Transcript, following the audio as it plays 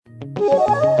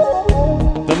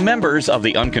The members of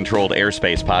the Uncontrolled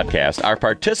Airspace podcast are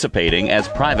participating as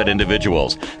private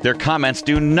individuals. Their comments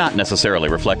do not necessarily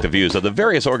reflect the views of the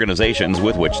various organizations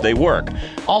with which they work.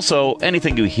 Also,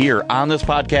 anything you hear on this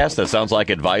podcast that sounds like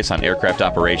advice on aircraft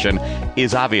operation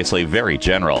is obviously very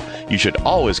general. You should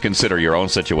always consider your own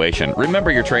situation,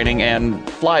 remember your training, and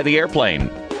fly the airplane.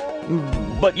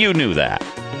 But you knew that.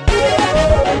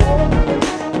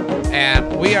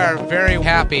 And we are very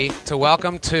happy to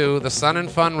welcome to the Sun and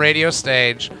Fun radio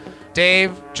stage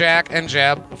Dave, Jack, and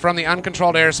Jeb from the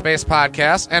Uncontrolled Airspace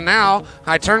podcast. And now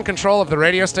I turn control of the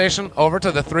radio station over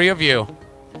to the three of you.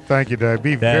 Thank you, Dave.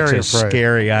 Very That's a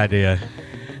scary idea.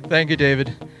 Thank you,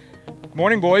 David.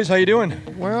 Morning, boys. How you doing?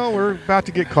 Well, we're about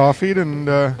to get coffeeed and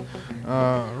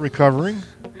recovering.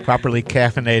 Properly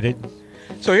caffeinated.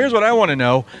 So here's what I want to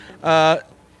know.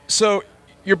 So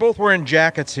you're both wearing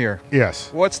jackets here.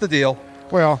 Yes. What's the deal?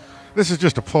 Well, this is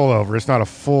just a pullover. It's not a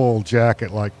full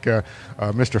jacket like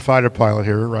Mr. Fighter Pilot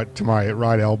here, right to my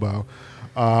right elbow.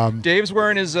 Dave's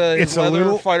wearing his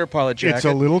leather fighter pilot jacket. It's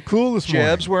a little cool this morning.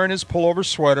 Jeb's wearing his pullover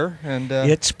sweater. And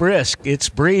It's brisk. It's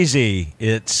breezy.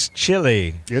 It's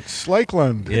chilly. It's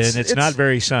Lakeland. And it's not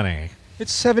very sunny.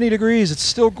 It's 70 degrees. It's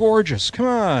still gorgeous. Come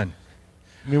on.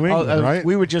 New England, right?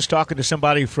 We were just talking to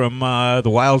somebody from the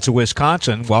wilds of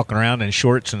Wisconsin, walking around in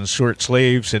shorts and short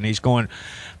sleeves, and he's going,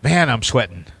 "Man, I'm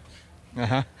sweating."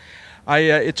 Uh-huh.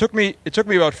 It took me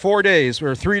about 4 days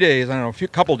or 3 days, I don't know,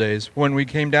 couple days when we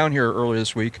came down here earlier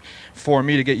this week for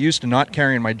me to get used to not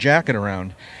carrying my jacket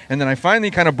around. And then I finally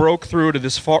kind of broke through to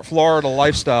this Florida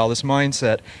lifestyle, this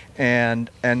mindset, and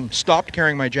stopped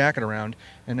carrying my jacket around.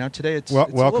 And now today it's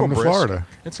welcome a little to brisk. Florida.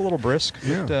 It's a little brisk.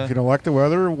 Yeah, but, if you don't like the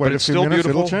weather, wait but a it's few still minutes,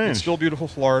 beautiful. it'll change. It's still beautiful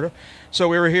Florida. So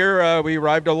we were here. We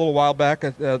arrived a little while back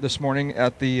this morning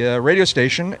at the radio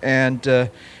station, and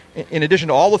in addition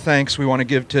to all the thanks we want to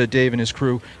give to Dave and his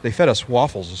crew, they fed us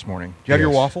waffles this morning. Do you have your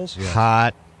waffles? Yeah.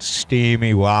 Hot,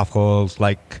 steamy waffles,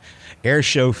 like air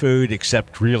show food,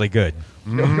 except really good.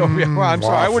 Well, I'm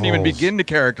sorry. I wouldn't even Waffles. begin to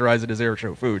characterize it as air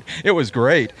show food. It was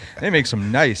great. They make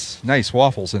some nice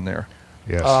waffles in there.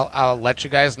 Yes. I'll let you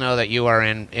guys know that you are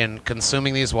in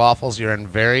consuming these waffles. You're in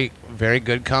very, very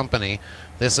good company.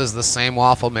 This is the same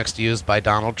waffle mix used by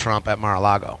Donald Trump at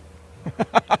Mar-a-Lago.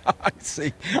 I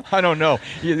see. I don't know.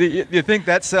 You think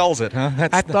that sells it, huh?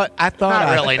 I thought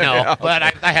Not really, no. But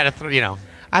I had to,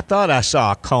 I thought I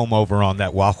saw a comb over on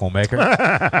that waffle maker.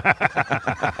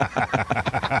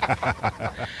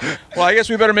 Well, I guess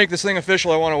we better make this thing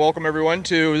official. I want to welcome everyone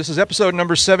to, this is episode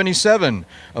number 77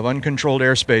 of Uncontrolled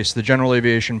Airspace, the General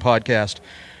Aviation Podcast.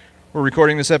 We're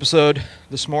recording this episode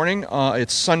this morning.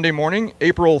 It's Sunday morning,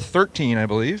 April 13, I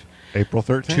believe. April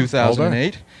 13th.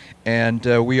 2008.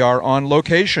 And we are on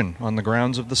location on the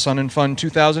grounds of the Sun and Fun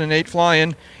 2008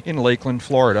 fly-in in Lakeland,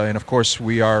 Florida. And, of course,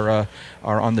 we are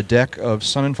on the deck of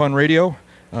Sun and Fun Radio,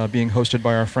 being hosted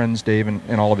by our friends Dave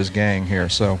and all of his gang here.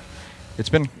 So it's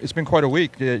been quite a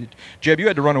week. Jeb, you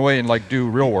had to run away and do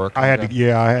real work. I had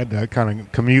to kind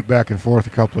of commute back and forth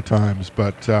a couple of times,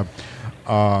 but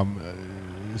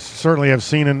certainly have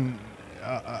seen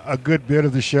a good bit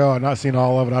of the show. I've not seen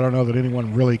all of it. I don't know that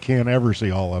anyone really can ever see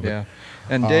all of it. Yeah.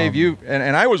 And Dave, you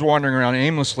and I was wandering around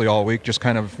aimlessly all week, just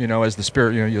kind of, as the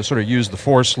spirit, you sort of use the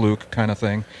force, Luke, kind of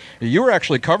thing. You were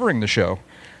actually covering the show.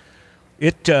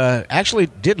 It actually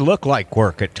did look like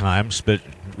work at times, but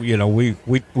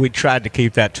we tried to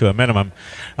keep that to a minimum.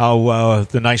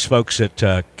 The nice folks at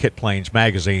Kit Planes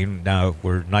Magazine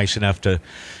were nice enough to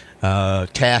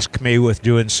task me with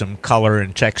doing some color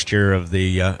and texture of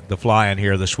the fly-in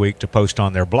here this week to post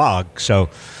on their blog. So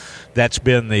that's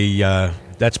been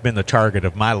the target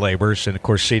of my labors, and of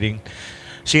course seeing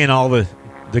all the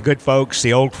good folks,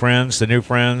 the old friends, the new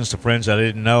friends, the friends I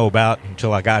didn't know about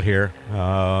until I got here.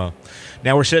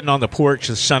 Now we're sitting on the porch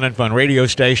of the Sun and Fun radio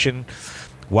station,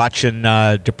 watching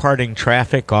departing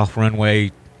traffic off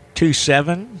runway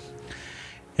 27.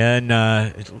 And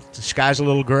the sky's a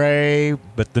little gray,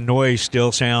 but the noise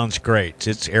still sounds great.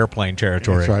 It's airplane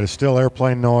territory. That's right. It's still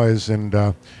airplane noise, and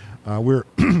we're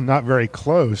not very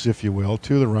close, if you will,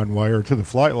 to the runway or to the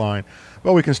flight line.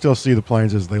 But we can still see the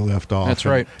planes as they lift off. That's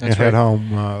right. And head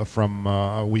home from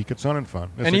a week at Sun and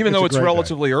Fun. And even though it's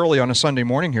relatively early on a Sunday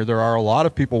morning here, there are a lot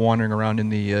of people wandering around in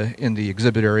the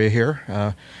exhibit area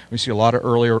here. We see a lot of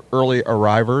early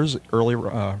arrivers, early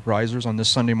risers on this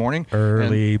Sunday morning.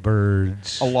 Early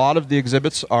birds. A lot of the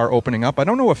exhibits are opening up. I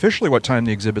don't know officially what time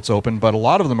the exhibits open, but a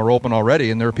lot of them are open already,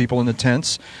 and there are people in the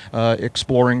tents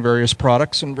exploring various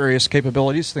products and various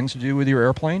capabilities, things to do with your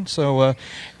airplane. So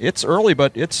it's early,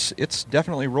 but it's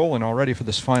definitely rolling already for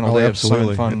this final day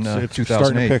absolutely. of Sun and Fun it's 2008.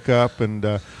 starting to pick up,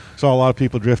 and saw a lot of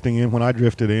people drifting in when I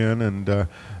drifted in, and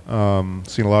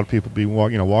seen a lot of people be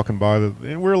walking by.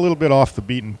 And we're a little bit off the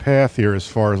beaten path here as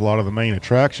far as a lot of the main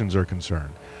attractions are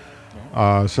concerned.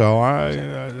 They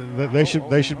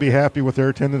should be happy with their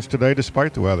attendance today,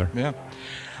 despite the weather. Yeah.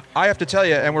 I have to tell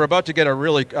you, and we're about to get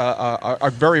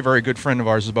a very, very good friend of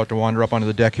ours is about to wander up onto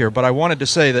the deck here, but I wanted to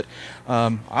say that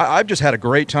I've just had a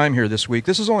great time here this week.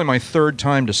 This is only my third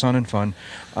time to Sun and Fun,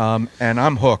 and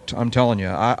I'm hooked, I'm telling you.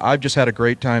 I've just had a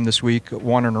great time this week,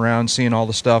 wandering around, seeing all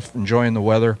the stuff, enjoying the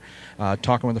weather,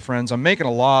 talking with the friends. I'm making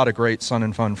a lot of great Sun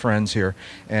and Fun friends here,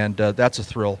 and that's a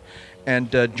thrill. And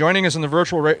joining us in the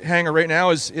virtual hangar right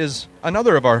now is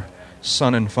another of our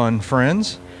Sun and Fun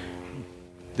friends,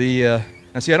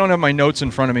 Now, see, I don't have my notes in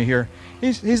front of me here.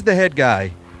 He's the head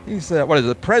guy. He's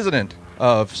the president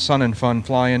of Sun and Fun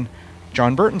Flying.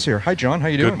 John Burton's here. Hi, John. How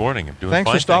you doing? Good morning. I'm doing Thanks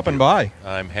fine. for stopping by.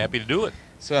 I'm happy to do it.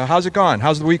 So, how's it gone?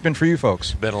 How's the week been for you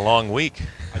folks? It's been a long week.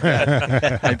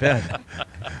 I bet.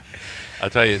 I'll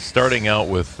tell you, starting out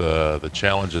with the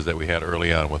challenges that we had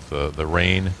early on with the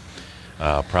rain,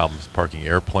 problems parking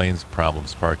airplanes,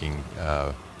 problems parking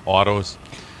autos,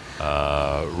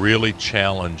 really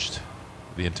challenged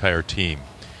the entire team.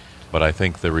 But I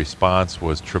think the response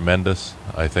was tremendous.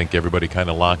 I think everybody kind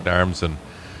of locked arms and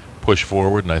pushed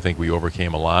forward, and I think we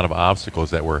overcame a lot of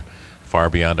obstacles that were far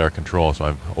beyond our control. So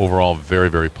I'm overall very,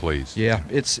 very pleased. Yeah,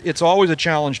 it's always a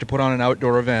challenge to put on an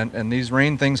outdoor event, and these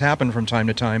rain things happen from time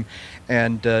to time.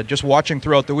 And just watching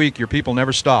throughout the week, your people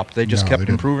never stopped. They just kept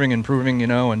improving, and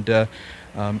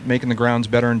making the grounds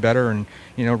better and better, and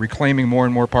reclaiming more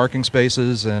and more parking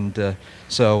spaces. And like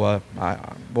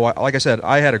I said,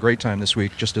 I had a great time this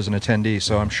week just as an attendee,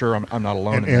 so I'm sure I'm not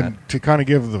alone in that. And to kind of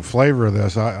give the flavor of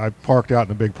this, I parked out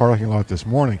in a big parking lot this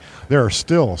morning. There are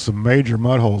still some major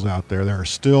mud holes out there. There are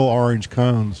still orange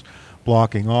cones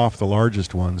blocking off the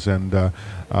largest ones, and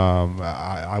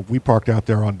we parked out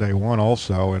there on day one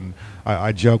also, and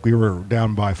I joke we were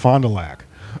down by Fond du Lac.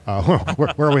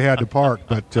 Where we had to park,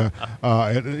 but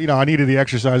I needed the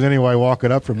exercise anyway,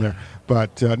 walking up from there.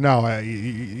 But no,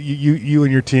 you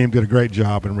and your team did a great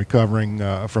job in recovering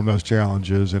from those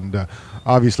challenges, and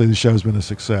obviously the show's been a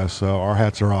success. So our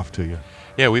hats are off to you.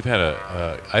 Yeah, we've had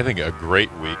I think a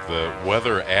great week. The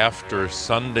weather after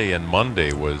Sunday and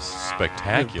Monday was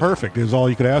spectacular. Perfect is all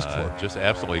you could ask for. Just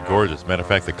absolutely gorgeous. Matter of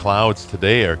fact, the clouds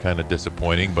today are kind of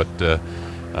disappointing, but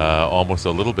almost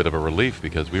a little bit of a relief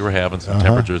because we were having some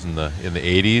temperatures in the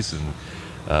 80s, and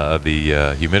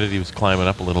the humidity was climbing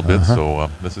up a little bit. So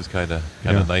this is kind of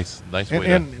nice way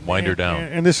to wind her down.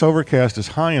 And this overcast is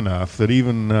high enough that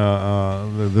even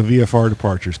the VFR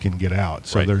departures can get out.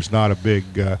 So there's not going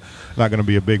to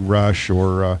be a big rush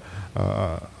or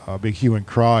a big hue and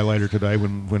cry later today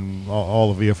when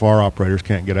all the VFR operators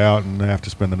can't get out and have to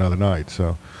spend another night.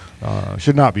 So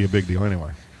should not be a big deal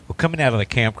anyway. Well, coming out of the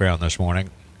campground this morning,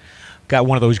 got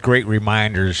one of those great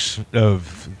reminders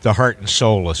of the heart and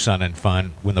soul of Sun and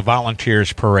Fun when the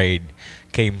volunteers parade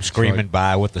came screaming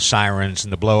by with the sirens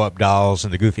and the blow-up dolls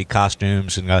and the goofy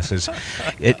costumes and us.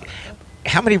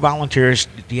 How many volunteers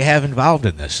do you have involved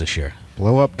in this year?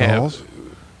 Blow-up dolls?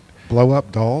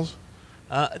 Blow-up dolls?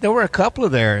 There were a couple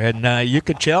of there, and you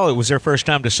could tell it was their first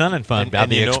time to Sun and Fun by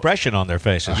the expression on their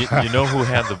faces. You know who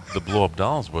had the blow-up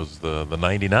dolls was the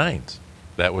 99s.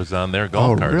 That was on their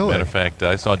golf cart. Really? Matter of fact,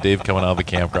 I saw Dave coming out of the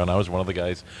campground. I was one of the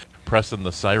guys pressing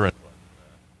the siren,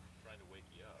 trying to wake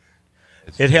you up.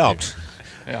 It helps.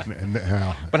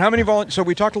 Yeah. But how many volunteers? So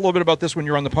we talked a little bit about this when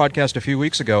you were on the podcast a few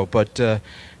weeks ago, but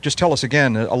just tell us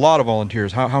again, a lot of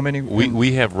volunteers. How many?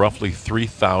 We have roughly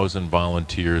 3,000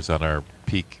 volunteers on our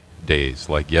peak days.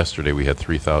 Like yesterday, we had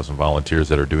 3,000 volunteers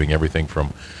that are doing everything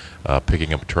from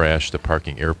picking up trash to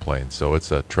parking airplanes. So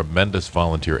it's a tremendous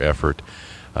volunteer effort.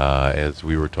 As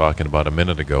we were talking about a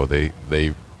minute ago, they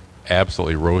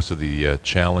absolutely rose to the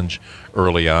challenge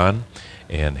early on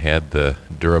and had the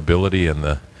durability and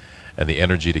the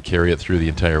energy to carry it through the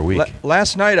entire week.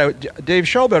 Last night, Dave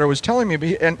Schellbetter was telling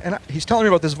me, and he's telling me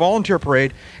about this volunteer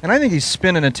parade, and I think he's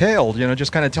spinning a tale,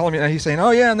 just kind of telling me, and he's saying, oh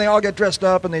yeah, and they all get dressed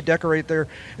up and they decorate their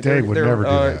never do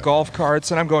that. Golf carts,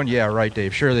 and I'm going, yeah, right,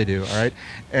 Dave, sure they do, all right,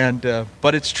 and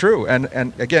but it's true, and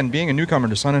again, being a newcomer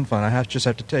to Sun and Fun, I just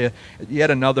have to tell you,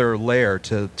 yet another layer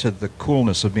to the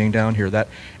coolness of being down here. That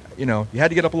you had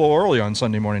to get up a little early on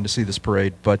Sunday morning to see this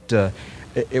parade, but.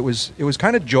 It was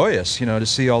kind of joyous, to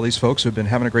see all these folks who've been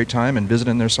having a great time and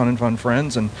visiting their Sun and Fun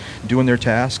friends and doing their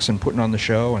tasks and putting on the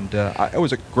show. And it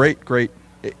was a great.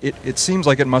 It seems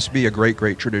like it must be a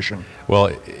great tradition.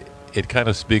 Well, it kind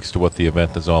of speaks to what the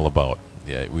event is all about.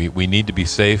 Yeah, we need to be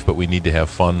safe, but we need to have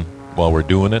fun while we're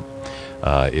doing it.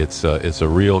 It's a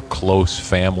real close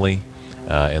family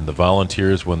And the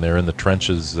volunteers, when they're in the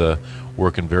trenches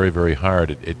working very, very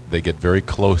hard, they get very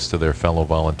close to their fellow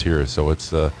volunteers. So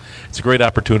it's a great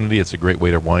opportunity. It's a great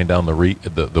way to wind down the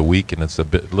week, and it's a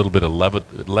little bit of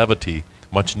levity,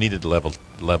 much needed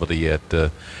levity at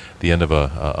the end of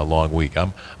a long week.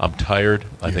 I'm tired.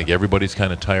 I think everybody's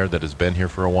kind of tired that has been here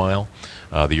for a while.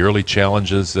 The early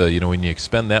challenges, when you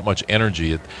expend that much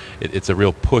energy, it's a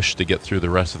real push to get through the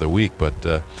rest of the week.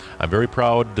 But I'm very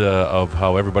proud of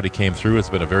how everybody came through. It's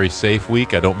been a very safe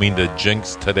week. I don't mean to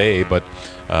jinx today, but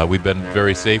we've been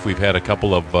very safe. We've had a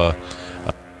couple of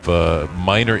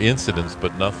minor incidents,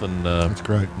 but nothing. That's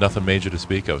great. Nothing major to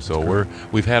speak of. So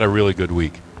we've had a really good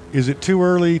week. Is it too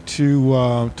early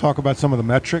to talk about some of the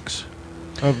metrics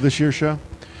of this year's show?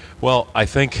 Well, I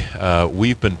think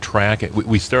we've been tracking.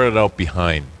 We started out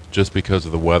behind just because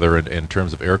of the weather and in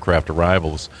terms of aircraft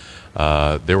arrivals.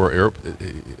 There were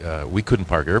we couldn't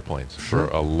park airplanes for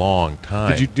a long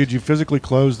time. Did you physically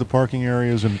close the parking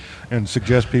areas and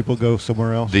suggest people go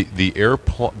somewhere else? The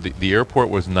airport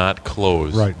was not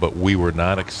closed, right, but we were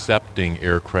not accepting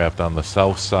aircraft on the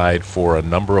south side for a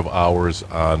number of hours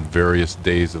on various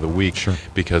days of the week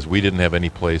because we didn't have any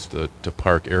place to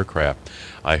park aircraft.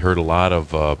 I heard a lot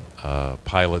of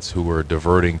pilots who were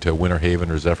diverting to Winter Haven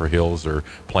or Zephyr Hills or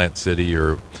Plant City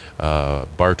or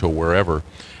Bartow, wherever,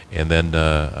 and then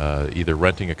either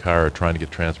renting a car or trying to get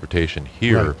transportation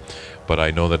here. Right. But I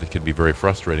know that it can be very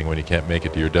frustrating when you can't make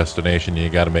it to your destination. You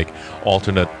got to make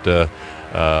alternate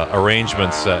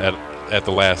arrangements at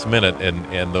the last minute,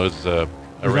 and those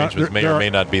arrangements may or may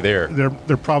not be there.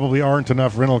 There probably aren't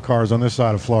enough rental cars on this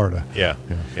side of Florida. Yeah.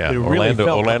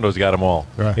 Orlando's got them all.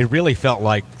 Right. It really felt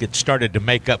like it started to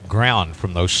make up ground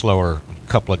from those slower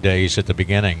couple of days at the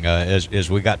beginning. As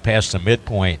we got past the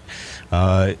midpoint,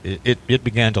 it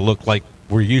began to look like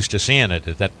we're used to seeing it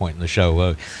at that point in the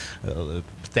show.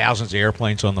 Thousands of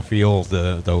airplanes on the field.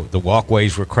 The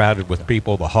walkways were crowded with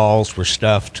people. The halls were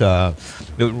stuffed. It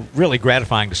was really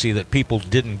gratifying to see that people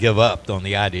didn't give up on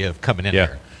the idea of coming in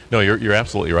there. No, you're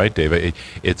absolutely right, Dave.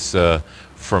 It's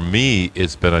for me,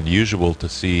 it's been unusual to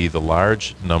see the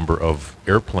large number of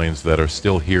airplanes that are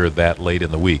still here that late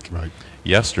in the week. Right.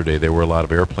 Yesterday, there were a lot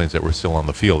of airplanes that were still on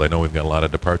the field. I know we've got a lot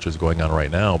of departures going on right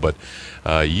now, but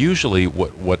usually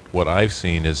what I've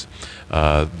seen is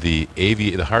the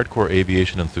hardcore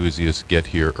aviation enthusiasts get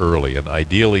here early, and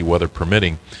ideally, weather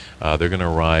permitting, they're going to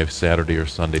arrive Saturday or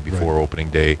Sunday before opening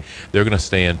day. They're going to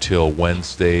stay until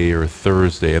Wednesday or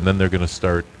Thursday, and then they're going to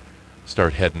start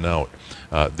heading out.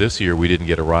 This year, we didn't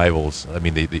get arrivals. I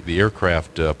mean, the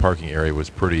aircraft parking area was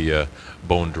pretty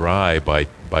bone dry by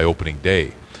opening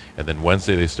day. And then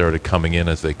Wednesday they started coming in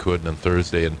as they could, and then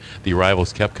Thursday, and the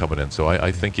arrivals kept coming in. So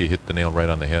I think you hit the nail right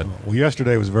on the head. Well,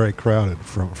 yesterday was very crowded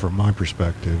from my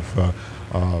perspective.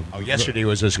 Yesterday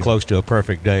was as close to a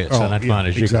perfect day at Sun and Fun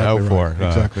as you could hope for.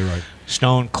 Exactly right.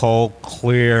 Stone cold,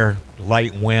 clear,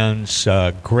 light winds,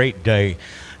 great day.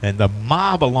 And the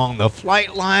mob along the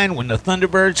flight line when the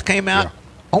Thunderbirds came out,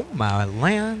 oh my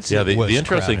lands. Yeah, the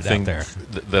interesting thing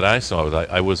that I saw was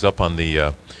I was up on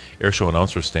the air show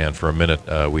announcer stand for a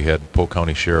minute. We had Polk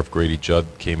County Sheriff Grady Judd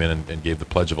came in and gave the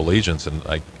Pledge of Allegiance, and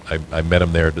I met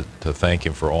him there to thank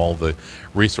him for all the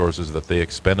resources that they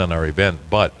expend on our event.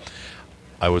 But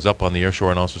I was up on the air show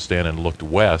announcer stand and looked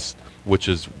west, which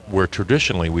is where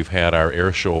traditionally we've had our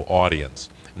air show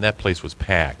audience, and that place was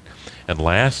packed. And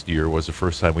last year was the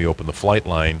first time we opened the flight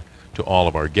line to all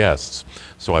of our guests.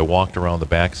 So I walked around the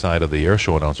backside of the air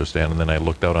show announcer stand, and then I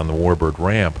looked out on the Warbird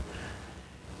ramp,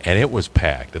 and it was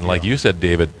packed. And like you said,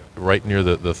 David, right near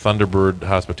the Thunderbird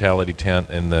hospitality tent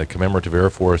and the Commemorative Air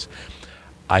Force,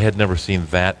 I had never seen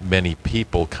that many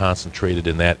people concentrated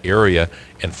in that area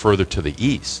and further to the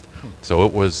east. So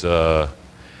it was a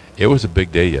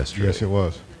big day yesterday. Yes, it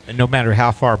was. And no matter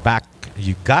how far back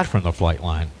you got from the flight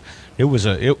line, it was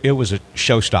a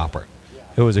showstopper.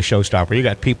 It was a showstopper. You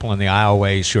got people in the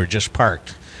aisleways who are just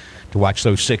parked to watch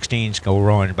those 16s go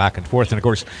rolling back and forth. And, of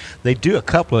course, they do a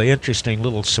couple of interesting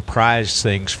little surprise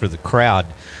things for the crowd,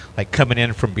 like coming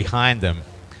in from behind them,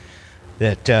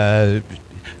 that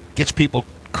gets people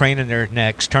craning their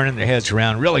necks, turning their heads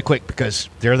around really quick because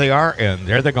there they are and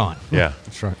there they're gone. Yeah,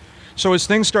 that's right. So as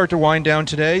things start to wind down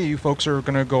today, you folks are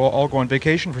going to all go on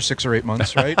vacation for 6 or 8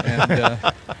 months, right?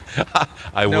 And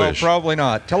I wish. No, probably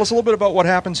not. Tell us a little bit about what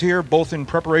happens here, both in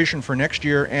preparation for next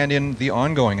year and in the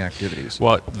ongoing activities.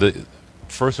 Well,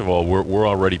 first of all, we're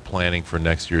already planning for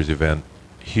next year's event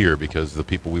here because the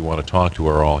people we want to talk to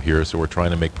are all here. So we're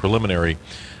trying to make preliminary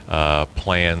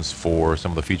plans for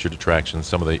some of the featured attractions,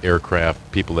 some of the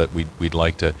aircraft, people that we'd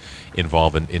like to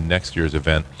involve in next year's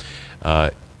event.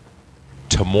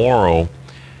 Tomorrow,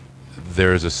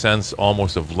 there's a sense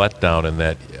almost of letdown in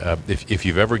that if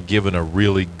you've ever given a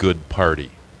really good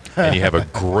party and you have a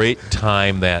great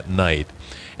time that night,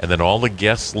 and then all the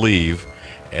guests leave,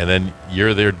 and then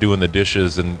you're there doing the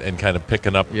dishes and kind of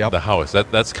picking up the house.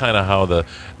 That's kind of how the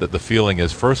feeling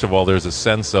is. First of all, there's a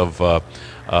sense of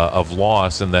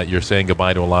loss in that you're saying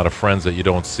goodbye to a lot of friends that you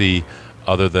don't see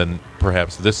other than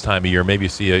perhaps this time of year. Maybe you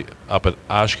see up at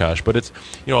Oshkosh, but it's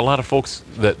a lot of folks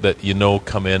that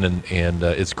come in and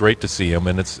it's great to see them,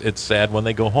 and it's sad when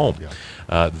they go home.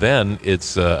 Then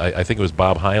it's I think it was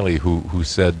Bob Hiley who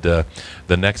said the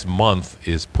next month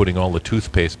is putting all the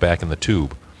toothpaste back in the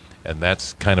tube. And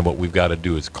that's kind of what we've got to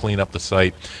do, is clean up the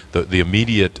site. The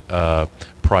immediate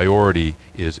priority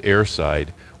is airside,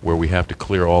 where we have to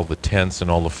clear all the tents and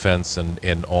all the fence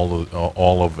and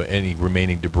all of any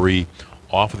remaining debris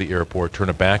off of the airport, turn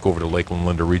it back over to Lakeland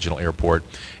Linder Regional Airport,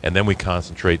 and then we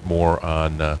concentrate more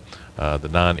on the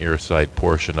non-airside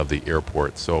portion of the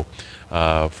airport. So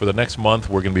for the next month,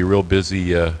 we're going to be real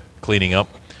busy cleaning up,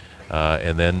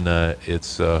 and then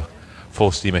it's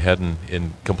full steam ahead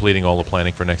in completing all the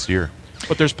planning for next year.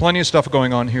 But there's plenty of stuff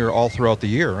going on here all throughout the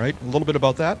year, right? A little bit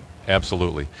about that?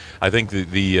 Absolutely. I think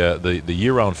the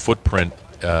year-round footprint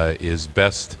is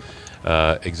best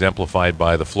exemplified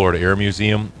by the Florida Air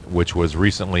Museum, which was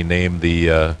recently named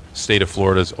the State of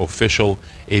Florida's official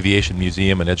aviation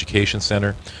museum and education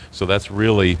center. So that's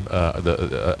really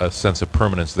a sense of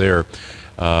permanence there.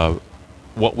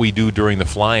 What we do during the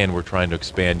fly-in, we're trying to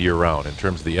expand year-round in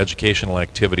terms of the educational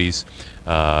activities,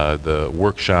 the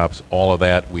workshops, all of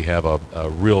that. We have a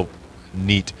real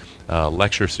neat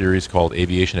lecture series called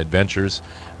Aviation Adventures.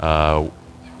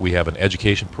 We have an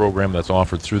education program that's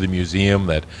offered through the museum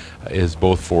that is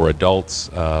both for adults,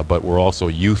 but we're also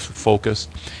youth-focused.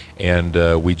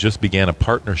 And we just began a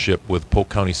partnership with Polk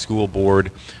County School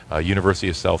Board, University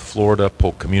of South Florida,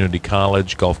 Polk Community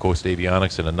College, Gulf Coast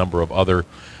Avionics, and a number of other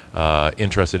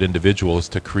interested individuals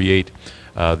to create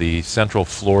the Central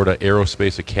Florida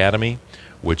Aerospace Academy,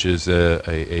 which is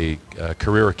a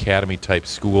career academy type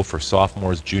school for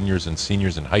sophomores, juniors, and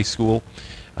seniors in high school,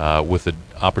 with an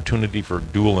opportunity for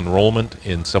dual enrollment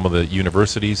in some of the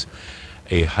universities.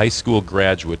 A high school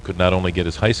graduate could not only get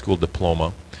his high school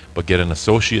diploma, but get an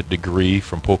associate degree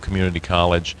from Polk Community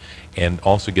College, and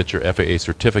also get your FAA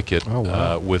certificate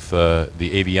with the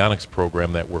avionics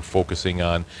program that we're focusing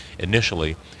on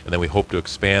initially, and then we hope to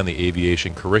expand the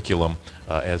aviation curriculum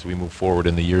as we move forward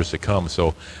in the years to come.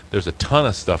 So there's a ton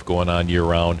of stuff going on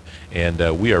year-round,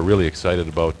 and we are really excited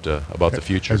about the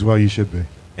future. As well you should be.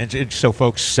 And so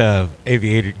folks,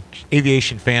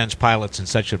 aviation fans, pilots, and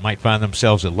such that might find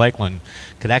themselves at Lakeland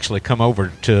could actually come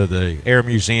over to the Air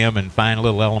Museum and find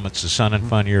little elements of Sun and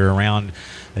Fun year-round.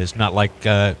 It's not like,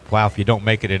 wow, if you don't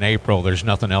make it in April, there's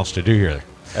nothing else to do here.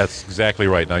 That's exactly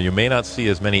right. Now, you may not see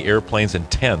as many airplanes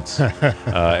and tents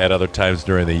at other times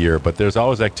during the year, but there's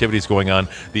always activities going on.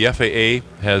 The FAA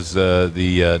has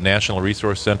the National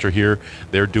Resource Center here.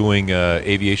 They're doing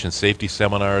aviation safety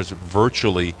seminars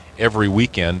virtually every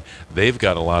weekend. They've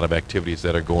got a lot of activities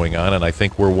that are going on, and I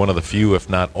think we're one of the few, if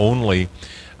not only,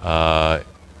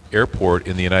 airport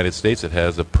in the United States that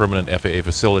has a permanent FAA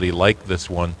facility like this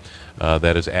one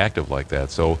that is active like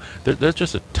that. So there's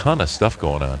just a ton of stuff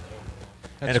going on.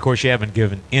 And, of course, you haven't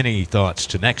given any thoughts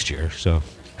to next year, so.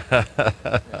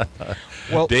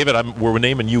 Well, David, we're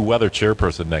naming you weather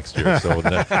chairperson next year, so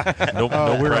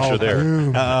no pressure there.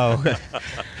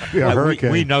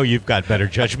 We know you've got better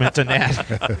judgment than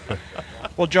that.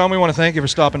 Well, John, we want to thank you for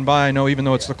stopping by. I know even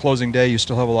though it's the closing day, you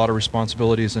still have a lot of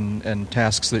responsibilities and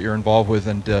tasks that you're involved with,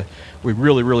 and we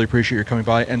really, really appreciate your coming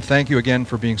by. And thank you again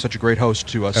for being such a great host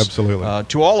to us. Absolutely.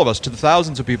 To all of us, to the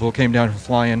thousands of people who came down to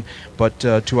fly-in, but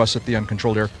to us at the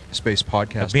Uncontrolled Airspace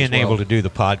podcast. Being able to do the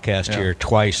podcast here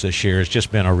twice this year has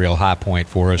just been a real high point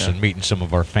for us, and meeting some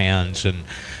of our fans and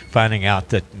finding out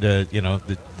that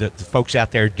the folks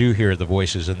out there do hear the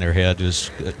voices in their head is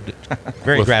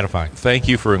very gratifying. Thank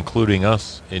you for including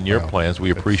us in your plans.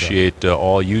 We appreciate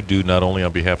all you do, not only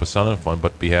on behalf of Sun and Fun,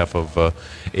 but behalf of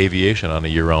aviation on a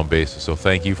year-round basis. So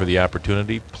thank you for the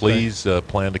opportunity. Please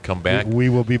plan to come back. We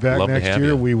will be back Love next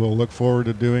year. We will look forward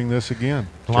to doing this again.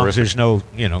 As long as there's no,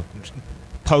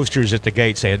 posters at the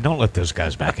gate saying, "Don't let those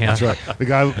guys back in." That's right. The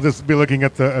guy will be looking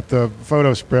at the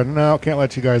photo spread. No, can't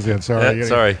let you guys in. Sorry.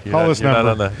 Sorry. Call this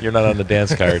number. You're not on the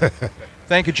dance card.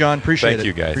 Thank you, John. Appreciate it. Thank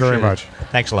you, guys. Very much.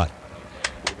 Thanks a lot.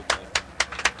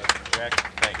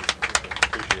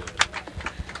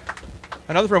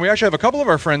 Another friend, we actually have a couple of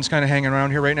our friends kind of hanging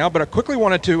around here right now, but I quickly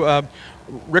wanted to,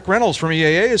 Rick Reynolds from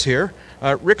EAA is here.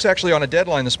 Rick's actually on a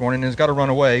deadline this morning and has got to run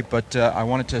away, but I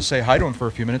wanted to say hi to him for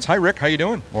a few minutes. Hi, Rick. How you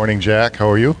doing? Morning, Jack. How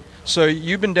are you? So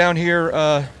you've been down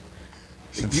here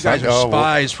You guys are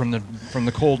spies from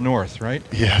the cold north, right?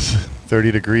 Yes,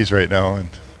 30 degrees right now. And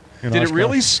In Did it Oshkosh.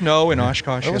 really snow in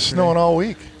Oshkosh it was yesterday? snowing all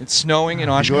week. It's snowing in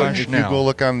If Oshkosh you now. go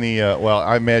look on the, well,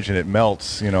 I imagine it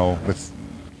melts, with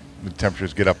the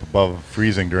temperatures get up above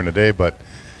freezing during the day, but,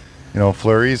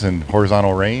 flurries and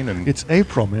horizontal rain. And It's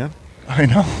April, man. I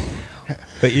know.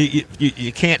 But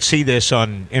you can't see this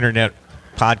on internet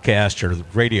podcast or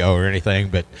radio or anything,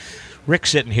 but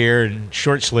Rick's sitting here in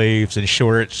short sleeves and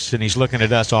shorts, and he's looking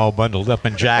at us all bundled up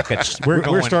in jackets. We're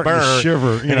going starting to "Brr,"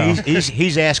 shiver, you and know.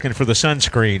 he's asking for the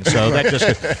sunscreen, so that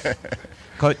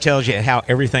just tells you how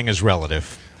everything is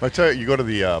relative. I tell you go to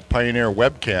the Pioneer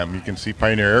webcam, you can see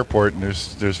Pioneer Airport, and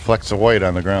there's flecks of white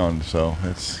on the ground. So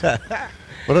it's.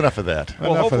 But enough of that.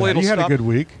 Well, Enough of hopefully that. it'll You had stop. a good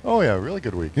week. Oh yeah, really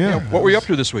good week. Yeah. What were you up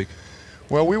to this week?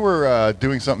 Well, we were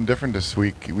doing something different this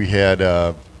week. We had,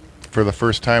 for the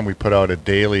first time, we put out a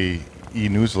daily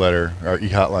e-newsletter, our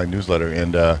e-hotline newsletter,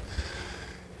 and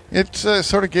it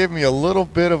sort of gave me a little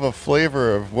bit of a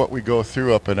flavor of what we go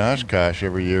through up in Oshkosh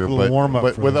every year, little warm-up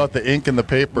but for without the ink and the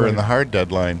paper Right. and the hard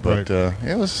deadline. But Right.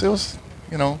 it was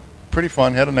pretty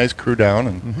fun. Had a nice crew down,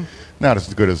 and not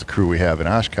as good as the crew we have in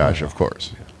Oshkosh, of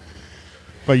course.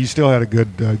 But you still had a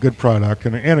good product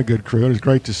and a good crew. It was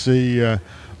great to see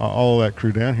all of that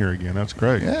crew down here again. That's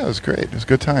great. Yeah, it was great. It was a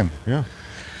good time. Yeah.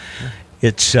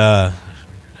 It's a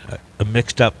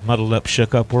mixed up, muddled up,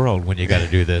 shook up world when you got to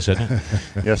do this, isn't it?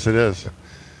 Yes, it is.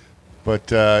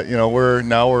 But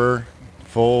we're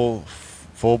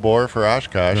full bore for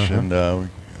Oshkosh, and I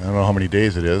don't know how many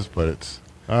days it is, but it's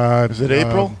is it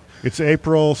April? It's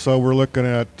April, so we're looking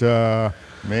at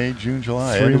May, June,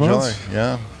 July. 3 end of months? July.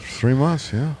 Yeah, 3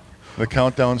 months. Yeah. the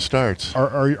countdown starts.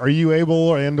 Are you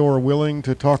able and/or willing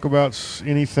to talk about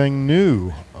anything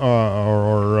new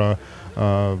or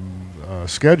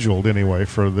scheduled anyway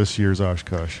for this year's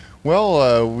Oshkosh?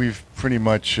 Well, we've pretty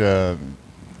much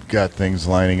got things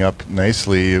lining up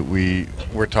nicely.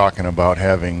 We're talking about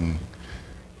having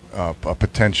a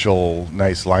potential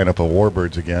nice lineup of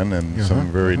warbirds again, and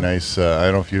some very nice. I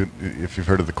don't know if you've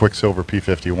heard of the Quicksilver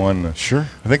P-51. Sure.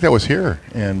 I think that was here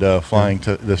and flying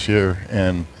to this year,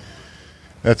 and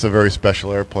that's a very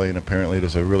special airplane. Apparently,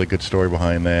 there's a really good story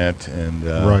behind that. And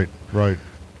Right.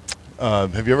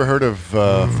 have you ever heard of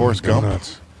Forrest Gump?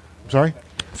 Nuts. Sorry?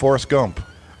 Forrest Gump.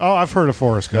 Oh, I've heard of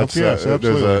Forrest Gump. That's Yes,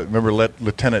 absolutely. remember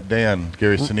Lieutenant Dan,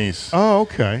 Gary Sinise. Oh,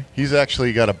 okay. He's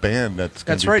actually got a band that's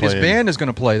going That's to be right. His playing. band is going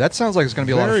to play. That sounds like it's going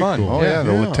to be a lot of Very fun. cool. Oh yeah,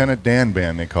 the Yeah. Lieutenant Dan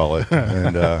Band they call it,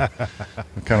 and I'm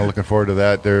kind of looking forward to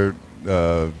that. They're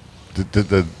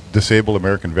the Disabled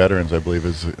American Veterans, I believe,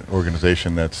 is the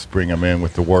organization that's bringing them in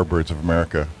with the Warbirds of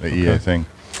America, the EA thing.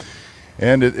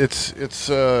 And it's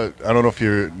I don't know if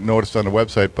you noticed on the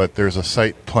website, but there's a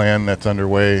site plan that's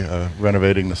underway,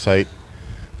 renovating the site.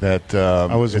 That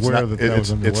I was it's aware not, that it's, was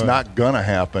it's underway. not going to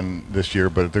happen this year,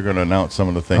 but they're going to announce some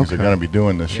of the things Okay. they're going to be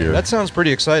doing this year. That sounds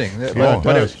pretty exciting. Yeah, it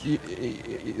But does.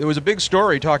 it was a big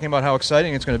story talking about how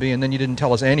exciting it's going to be, and then you didn't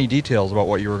tell us any details about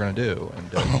what you were going to do.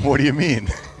 And, What do you mean?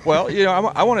 well,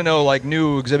 I want to know like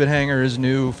new exhibit hangars,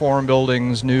 new forum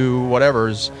buildings, new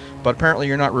whatevers. But apparently,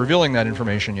 you're not revealing that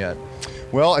information yet.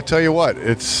 Well, I tell you what,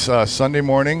 it's Sunday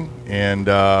morning, and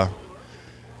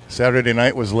Saturday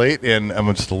night was late, and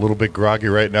I'm just a little bit groggy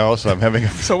right now, so I'm having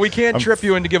So we can't trip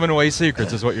you into giving away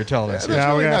secrets, is what you're telling us. There's Yeah,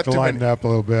 really we're going to not have to too lighten many- up a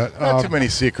little bit. not too many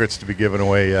secrets to be given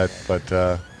away yet, but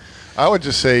I would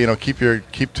just say, keep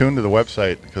tuned to the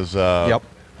website, because Yep.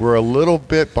 we're a little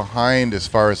bit behind as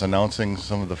far as announcing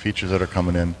some of the features that are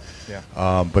coming in.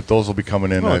 Yeah. But those will be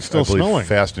coming in, Oh, I it's still believe, snowing.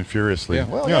 fast and furiously. Yeah.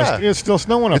 Well, Yeah, it's still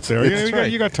snowing up there. it's You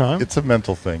got- you got time. It's a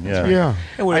mental thing, yeah. Yeah.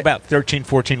 And we're about 13,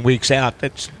 14 weeks out.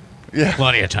 That's Yeah.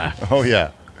 plenty of time. Oh,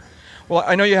 yeah. Well,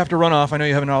 I know you have to run off. I know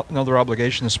you have another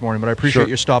obligation this morning, but I appreciate Sure.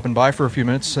 you stopping by for a few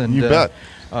minutes. And You bet.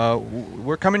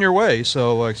 We're coming your way,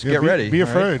 so Yeah, get ready. Be all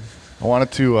right? afraid. I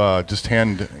wanted to just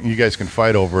hand, you guys can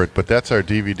fight over it, but that's our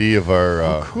DVD of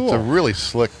our, cool. it's a really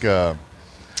slick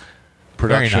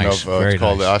production nice, of, very it's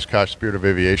called nice. the Oshkosh Spirit of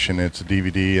Aviation. It's a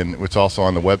DVD, and it's also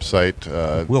on the website.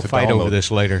 We'll to fight over download.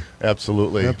 this later.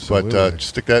 Absolutely. Absolutely. But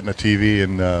stick that in the TV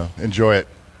and enjoy it.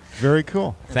 Very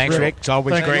cool. Thanks, Great. Rick. It's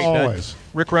always Thank great. you always.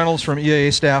 Rick Reynolds from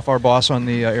EAA staff, our boss on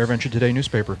the AirVenture Today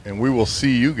newspaper. And we will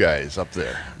see you guys up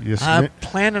there. Yes, I'm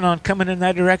planning on coming in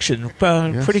that direction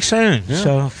pretty soon. Yeah.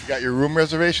 So, You got your room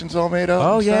reservations all made up?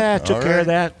 oh and yeah, I stuff? took All care of right.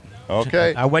 that.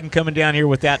 Okay. I wasn't coming down here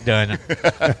with that done.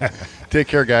 Take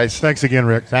care, guys. Thanks again,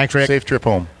 Rick. Thanks, Rick. Safe trip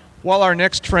home. While our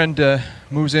next friend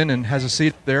moves in and has a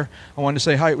seat there, I wanted to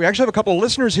say hi. We actually have a couple of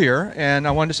listeners here, and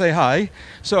I wanted to say hi.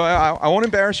 So I won't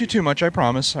embarrass you too much, I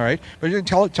promise. All right, but you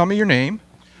can tell me your name.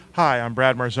 Hi, I'm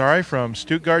Brad Marzari from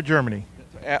Stuttgart, Germany.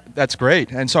 That's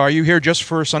great. And so, are you here just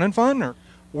for Sun and Fun, or?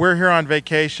 we're here on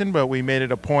vacation, but we made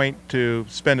it a point to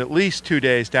spend at least 2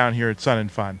 days down here at Sun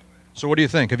and Fun. So what do you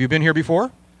think? Have you been here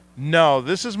before? No,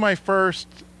 this is my first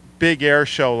big air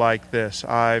show like this.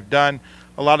 I've done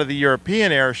a lot of the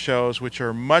European air shows, which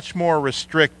are much more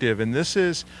restrictive, and this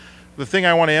is the thing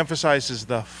I want to emphasize is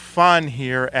the fun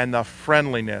here and the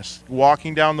friendliness.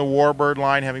 Walking down the Warbird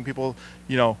line, having people,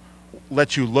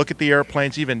 let you look at the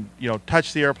airplanes, even,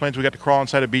 touch the airplanes. We got to crawl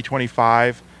inside a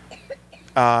B-25,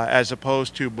 as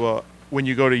opposed to when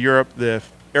you go to Europe, the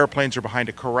airplanes are behind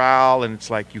a corral, and it's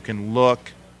like you can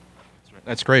look.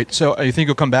 That's great. So you think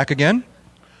you'll come back again?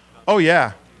 Oh,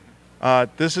 yeah.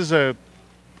 This is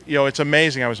it's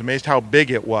amazing. I was amazed how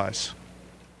big it was.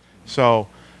 So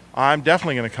I'm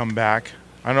definitely going to come back.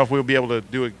 I don't know if we'll be able to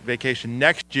do a vacation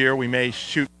next year. We may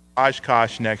shoot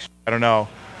Oshkosh next year. I don't know.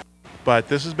 But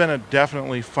this has been a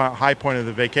definitely high point of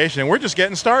the vacation, and we're just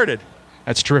getting started.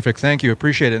 That's terrific. Thank you.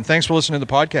 Appreciate it. And thanks for listening to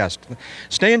the podcast.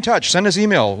 Stay in touch. Send us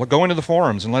email. We'll go into the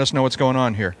forums and let us know what's going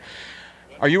on here.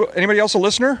 Are you anybody else a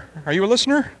listener? Are you a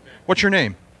listener? What's your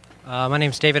name? My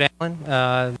name's David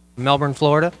Allen, Melbourne,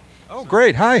 Florida. Oh,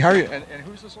 great. Hi. How are you? And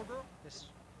who's this little girl?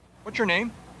 What's your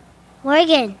name?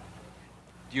 Morgan.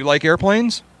 Do you like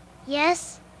airplanes?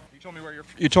 Yes. You told me where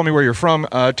you're from.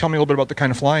 Tell me a little bit about the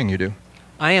kind of flying you do.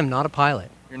 I am not a pilot.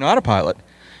 You're not a pilot.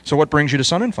 So what brings you to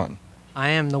Sun and Fun? I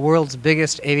am the world's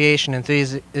biggest aviation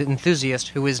enthusiast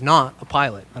who is not a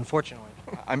pilot, unfortunately.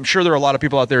 I'm sure there are a lot of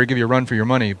people out there who give you a run for your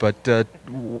money, but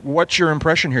what's your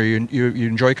impression here? You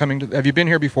enjoy coming to... Have you been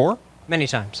here before? Many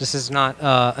times. This is not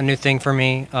a new thing for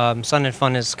me. Sun and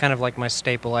Fun is kind of like my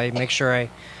staple. I make sure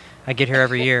I get here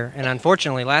every year. And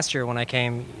unfortunately, last year when I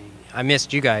came, I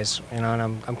missed you guys, and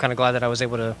I'm kind of glad that I was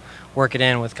able to work it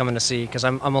in with coming to see, because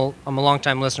I'm a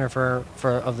long-time listener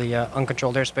of the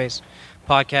Uncontrolled Airspace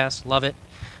podcast. Love it.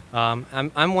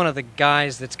 I'm one of the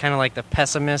guys that's kind of like the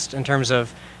pessimist in terms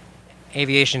of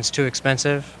aviation's too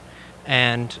expensive,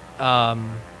 and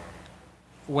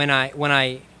when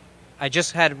I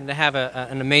just had to have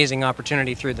an amazing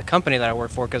opportunity through the company that I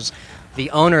work for, because the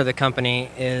owner of the company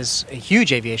is a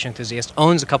huge aviation enthusiast,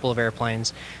 owns a couple of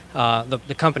airplanes.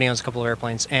 The company owns a couple of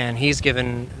airplanes, and he's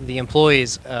given the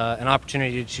employees an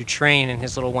opportunity to train in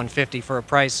his little 150 for a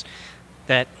price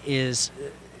that is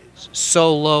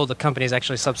so low the company is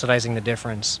actually subsidizing the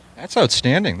difference. That's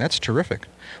outstanding. That's terrific.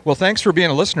 Well, thanks for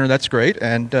being a listener. That's great,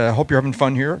 and I hope you're having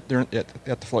fun here at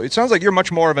the float. It sounds like you're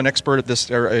much more of an expert at this,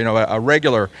 a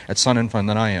regular at Sun and Fun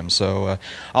than I am. So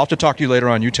I'll have to talk to you later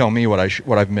on. You tell me what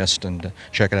I've missed, and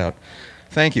check it out.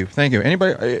 Thank you.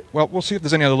 Anybody? Well, we'll see if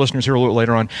there's any other listeners here a little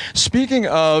later on. Speaking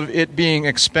of it being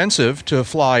expensive to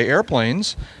fly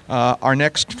airplanes, our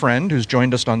next friend who's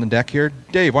joined us on the deck here,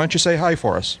 Dave, why don't you say hi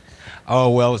for us?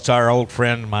 Oh, well, it's our old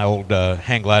friend, my old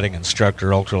hang gliding instructor,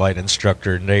 ultralight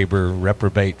instructor, neighbor,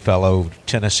 reprobate fellow,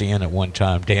 Tennessean at one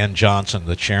time, Dan Johnson,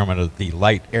 the chairman of the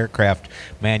Light Aircraft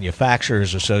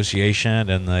Manufacturers Association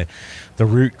and the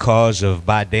root cause of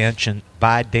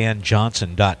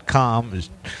BuyDanJohnson.com, has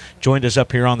joined us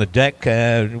up here on the deck.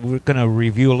 We're going to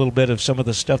review a little bit of some of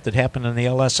the stuff that happened in the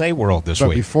LSA world this week.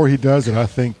 But before he does it, I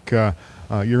think...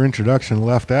 your introduction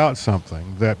left out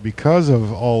something, that because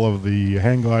of all of the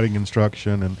hang gliding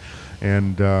instruction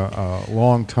and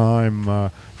long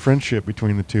time friendship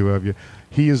between the two of you,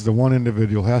 he is the one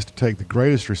individual who has to take the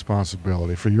greatest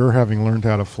responsibility for your having learned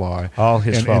how to fly. All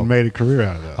his fault. And made a career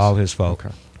out of this. All his fault.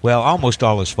 Okay. Well, almost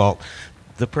all his fault.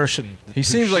 The person he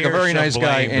seems like a very nice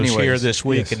guy was here this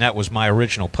week, yes. And that was my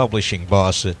original publishing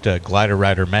boss at Glider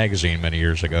Rider magazine many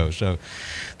years ago. So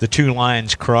the two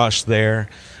lines crossed there.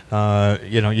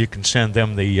 You can send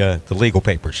them the legal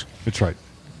papers. That's right.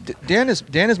 Dan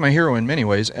is my hero in many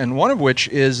ways, and one of which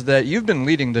is that you've been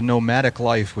leading the nomadic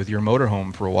life with your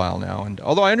motorhome for a while now. And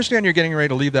although I understand you're getting ready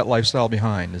to leave that lifestyle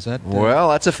behind, is that? Well,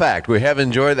 that's a fact. We have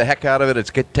enjoyed the heck out of it.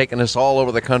 It's taken us all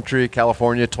over the country: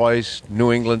 California twice,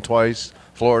 New England twice,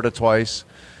 Florida twice.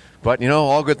 But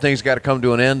all good things got to come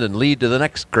to an end and lead to the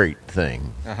next great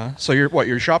thing. So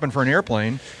you're shopping for an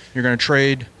airplane. You're going to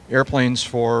trade airplanes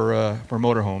for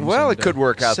motorhomes. Well, it could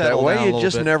work out that way. You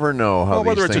just never know how these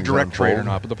whether it's a things direct unfold. trade or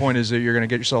not. But the point is that you're going to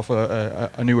get yourself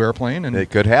a new airplane, and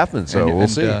it could happen. So we'll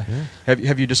see.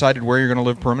 Have you decided where you're going to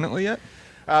live permanently yet?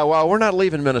 Well, we're not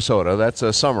leaving Minnesota. That's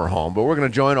a summer home. But we're going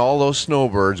to join all those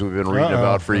snowbirds we've been reading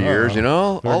about for years.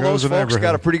 All those folks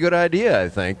got a pretty good idea, I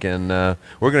think, and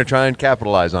we're going to try and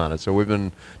capitalize on it. So we've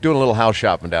been doing a little house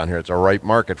shopping down here. It's a ripe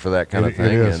market for that kind of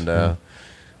thing, and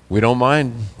we don't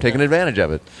mind taking advantage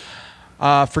of it.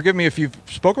 Forgive me if you've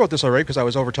spoke about this already, because I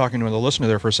was over talking to the listener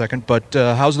there for a second, but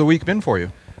how's the week been for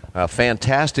you? A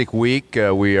fantastic week.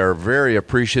 We are very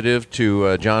appreciative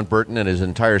to John Burton and his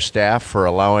entire staff for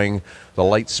allowing the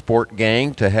Light Sport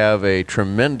Gang to have a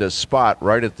tremendous spot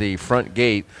right at the front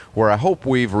gate, where I hope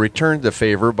we've returned the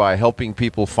favor by helping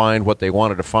people find what they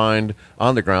wanted to find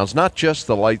on the grounds, not just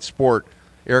the Light Sport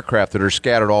aircraft that are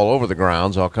scattered all over the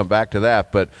grounds. I'll come back to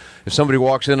that. But if somebody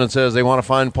walks in and says they want to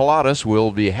find Pilatus,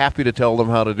 we'll be happy to tell them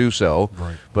how to do so.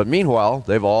 Right. But meanwhile,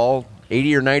 they've all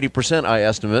 80 or 90%, I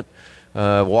estimate,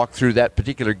 walked through that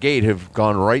particular gate, have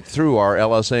gone right through our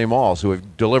LSA mall. So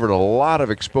we've delivered a lot of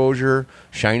exposure,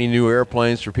 shiny new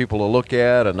airplanes for people to look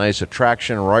at, a nice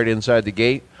attraction right inside the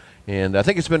gate. And I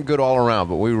think it's been good all around,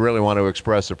 but we really want to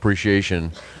express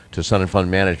appreciation to Sun and Fun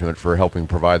Management for helping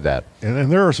provide that.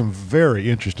 And there are some very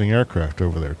interesting aircraft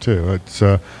over there, too.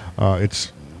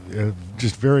 It's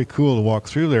just very cool to walk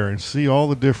through there and see all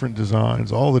the different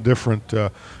designs, all the different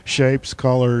shapes,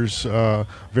 colors,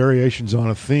 variations on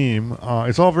a theme.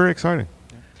 It's all very exciting.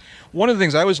 One of the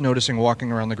things I was noticing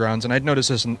walking around the grounds, and I'd noticed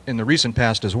this in the recent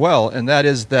past as well, and that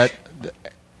is that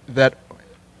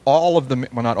all of the,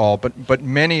 well, not all, but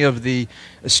many of the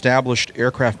established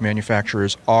aircraft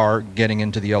manufacturers are getting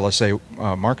into the LSA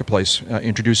marketplace,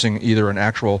 introducing either an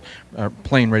actual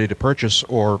plane ready to purchase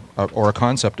or a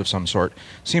concept of some sort.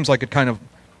 Seems like it kind of,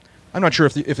 I'm not sure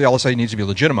if the LSA needs to be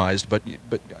legitimized, but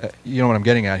you know what I'm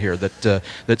getting at here,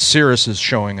 that Cirrus is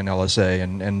showing an LSA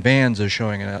and Vans is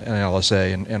showing an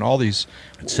LSA and all these.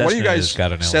 Cessna what do you guys? has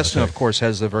got an Cessna, LSA. of course,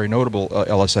 has a very notable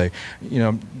LSA. You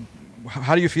know.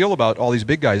 How do you feel about all these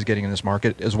big guys getting in this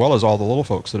market, as well as all the little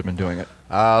folks that have been doing it?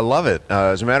 Love it.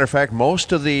 As a matter of fact,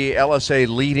 most of the LSA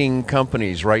leading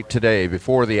companies right today,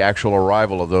 before the actual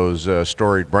arrival of those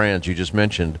storied brands you just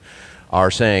mentioned,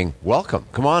 are saying, welcome,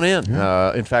 come on in.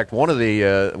 Yeah. In fact, one of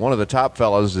the top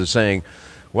fellows is saying,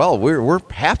 well, we're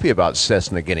happy about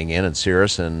Cessna getting in and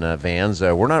Cirrus and Vans.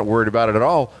 We're not worried about it at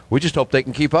all. We just hope they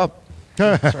can keep up.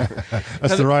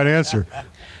 That's the right answer.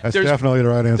 That's definitely the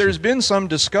right answer. There's been some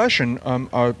discussion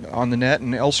on the net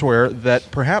and elsewhere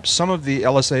that perhaps some of the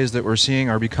LSAs that we're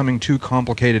seeing are becoming too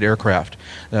complicated aircraft,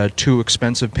 too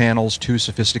expensive panels, too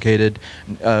sophisticated,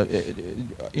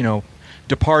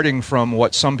 departing from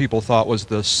what some people thought was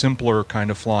the simpler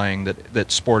kind of flying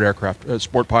that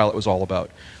sport pilot was all about.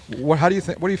 What do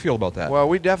you feel about that? Well,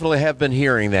 we definitely have been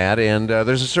hearing that, and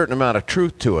there's a certain amount of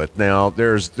truth to it. Now,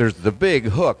 there's the big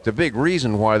hook, the big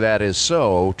reason why that is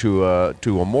so, to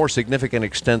a more significant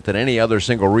extent than any other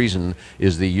single reason,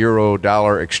 is the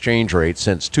euro-dollar exchange rate,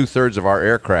 since 2/3 of our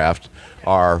aircraft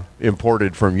are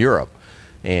imported from Europe.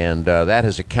 And that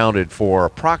has accounted for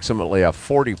approximately a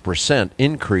 40%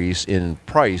 increase in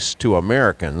price to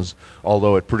Americans,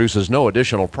 although it produces no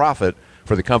additional profit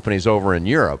for the companies over in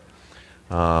Europe.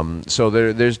 So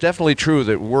there's definitely true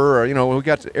that we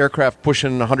got aircraft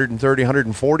pushing $130,000,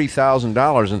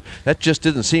 $140,000, and that just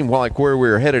didn't seem like where we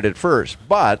were headed at first.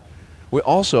 But we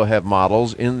also have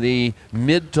models in the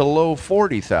mid to low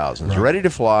 40,000s, ready to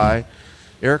fly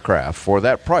aircraft for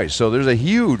that price. So there's a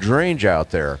huge range out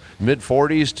there, mid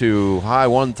 40s to high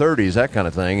 130s, that kind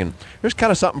of thing. And there's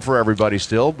kind of something for everybody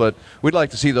still, but we'd like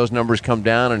to see those numbers come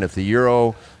down. And if the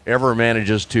euro ever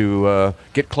manages to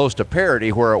get close to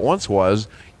parity where it once was,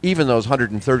 even those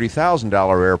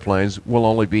 $130,000 airplanes will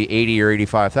only be 80 or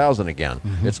 85,000 again.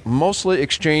 Mm-hmm. It's mostly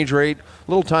exchange rate,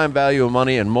 little time value of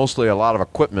money, and mostly a lot of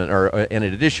equipment, and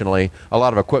additionally a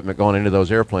lot of equipment going into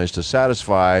those airplanes to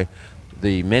satisfy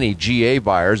the many GA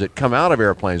buyers that come out of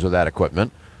airplanes with that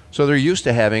equipment. So they're used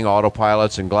to having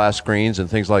autopilots and glass screens and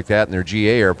things like that in their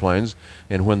GA airplanes.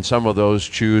 And when some of those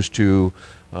choose to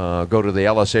go to the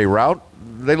LSA route,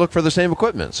 they look for the same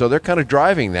equipment. So they're kind of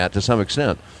driving that to some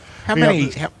extent. How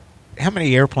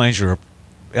many airplanes are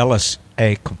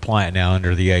LSA compliant now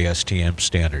under the ASTM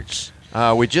standards?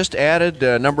 We just added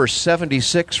number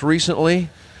 76 recently.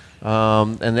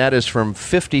 And that is from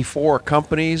 54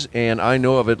 companies, and I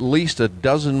know of at least a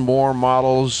dozen more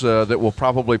models that will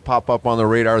probably pop up on the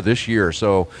radar this year.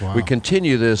 So we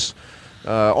continue this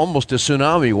almost a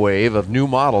tsunami wave of new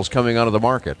models coming onto the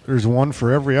market. There's one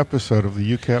for every episode of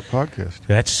the UCAP podcast.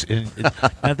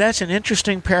 That's an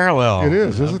interesting parallel. It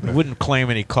is, isn't it? Wouldn't claim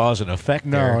any cause and effect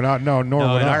No, there. nor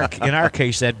would I. In our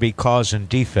case, that'd be cause and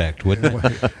defect, wouldn't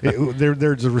it?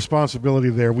 There's a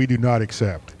responsibility there we do not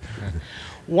accept.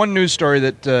 One news story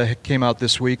that came out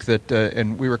this week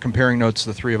and we were comparing notes,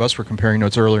 the three of us were comparing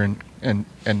notes earlier and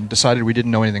decided we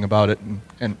didn't know anything about it.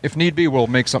 And if need be, we'll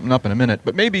make something up in a minute.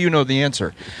 But maybe you know the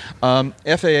answer.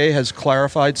 FAA has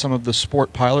clarified some of the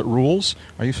sport pilot rules.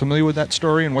 Are you familiar with that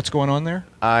story and what's going on there?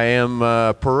 I am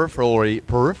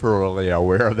peripherally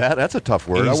aware of that. That's a tough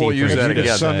word. I won't use that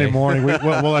again. Sunday morning, we'll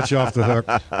let you off the hook.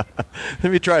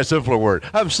 Let me try a simpler word.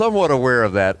 I'm somewhat aware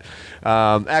of that.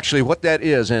 Actually, what that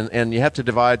is, and you have to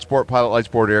divide Sport Pilot Light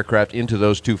Sport aircraft into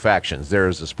those two factions.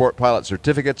 There's the Sport Pilot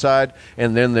certificate side,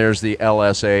 and then there's the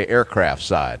LSA aircraft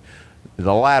side.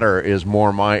 The latter is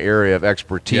more my area of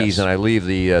expertise, and I leave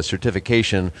the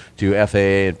certification to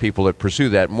FAA and people that pursue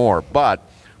that more. But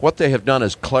what they have done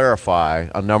is clarify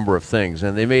a number of things,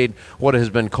 and they made what has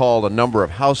been called a number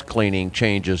of house cleaning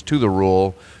changes to the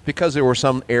rule because there were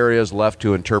some areas left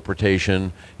to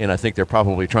interpretation, and I think they're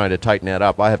probably trying to tighten that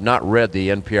up. I have not read the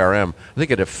NPRM. I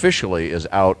think it officially is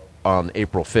out on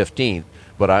April 15th,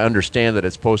 but I understand that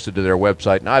it's posted to their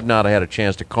website, and I've not had a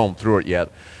chance to comb through it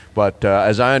yet. But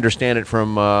as I understand it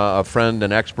from a friend,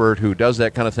 an expert who does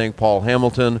that kind of thing, Paul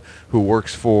Hamilton, who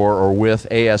works for or with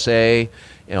ASA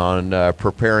on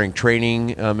preparing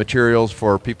training materials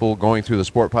for people going through the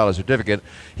Sport Pilot Certificate,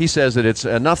 he says that it's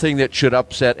nothing that should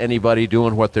upset anybody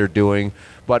doing what they're doing.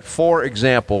 But, for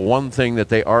example, one thing that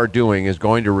they are doing is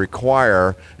going to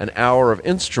require an hour of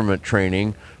instrument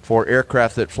training for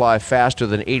aircraft that fly faster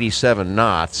than 87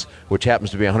 knots, which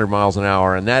happens to be 100 miles an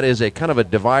hour, and that is a kind of a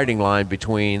dividing line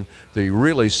between the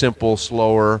really simple,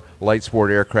 slower light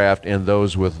sport aircraft and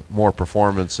those with more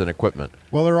performance and equipment.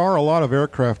 Well, there are a lot of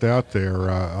aircraft out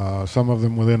there, some of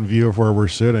them within view of where we're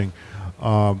sitting,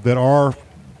 that are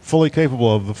fully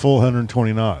capable of the full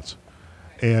 120 knots.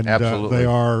 And they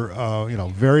are,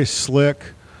 very slick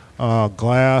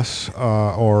glass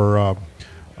or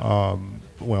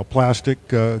plastic,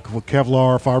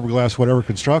 Kevlar, fiberglass, whatever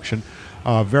construction.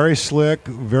 Very slick,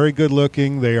 very good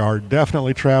looking. They are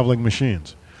definitely traveling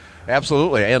machines.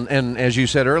 Absolutely, and as you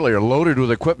said earlier, loaded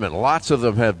with equipment. Lots of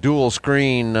them have dual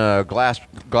screen glass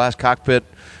cockpit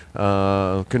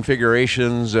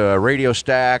configurations, radio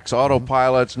stacks,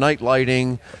 autopilots, night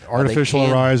lighting, artificial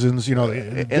horizons.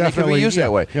 And they can be used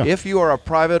that way. Yeah. If you are a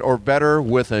private or better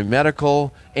with a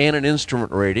medical and an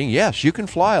instrument rating, yes, you can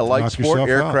fly a light sport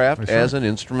aircraft as an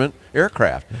instrument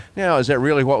aircraft. Now, is that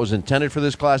really what was intended for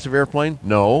this class of airplane?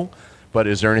 No. But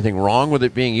is there anything wrong with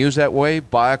it being used that way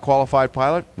by a qualified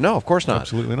pilot? No, of course not.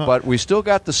 Absolutely not. But we still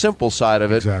got the simple side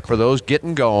of it for those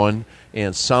getting going,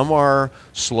 and some are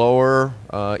slower,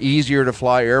 easier to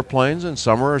fly airplanes, and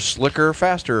some are slicker,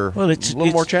 faster, a little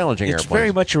more challenging airplanes. It's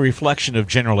very much a reflection of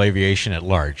general aviation at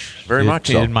large. Very much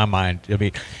so. In my mind. I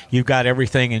mean, you've got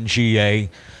everything in GA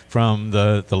from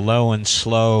the low and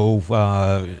slow,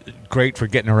 great for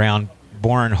getting around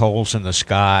boring holes in the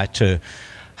sky, to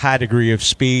high degree of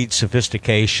speed,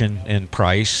 sophistication, and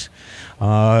price.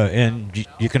 And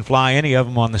you can fly any of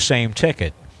them on the same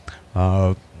ticket.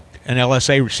 And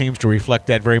LSA seems to reflect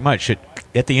that very much.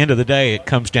 At the end of the day, it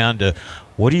comes down to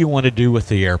what do you want to do with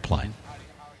the airplane?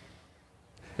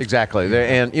 Exactly.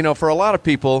 And, for a lot of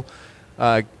people,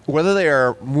 whether they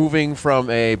are moving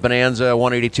from a Bonanza,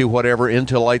 182, whatever,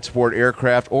 into light sport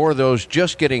aircraft, or those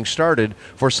just getting started,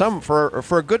 for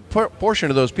a good portion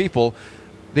of those people,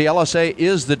 the LSA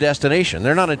is the destination.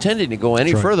 They're not intending to go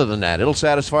any further than that. It'll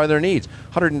satisfy their needs.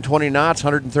 120 knots,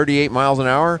 138 miles an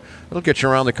hour. It'll get you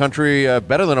around the country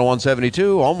better than a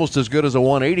 172, almost as good as a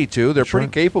 182. They're pretty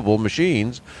capable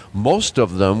machines. Most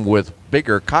of them with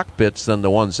bigger cockpits than the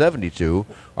 172.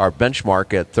 Our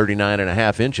benchmark at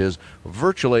 39.5 inches.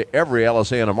 Virtually every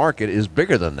LSA on the market is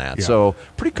bigger than that. Yeah. So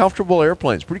pretty comfortable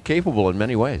airplanes, pretty capable in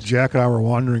many ways. Jack and I were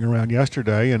wandering around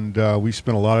yesterday, and we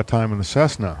spent a lot of time in the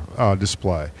Cessna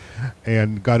display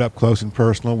and got up close and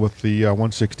personal with the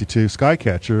 162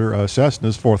 Skycatcher,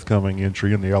 Cessna's forthcoming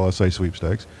entry in the LSA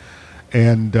sweepstakes.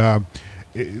 And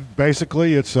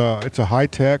basically, it's a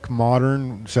high-tech,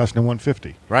 modern Cessna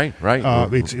 150. Right.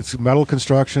 It's metal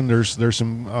construction. There's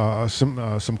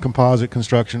some composite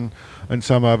construction in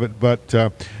some of it,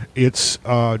 but it's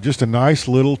just a nice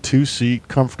little two-seat,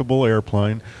 comfortable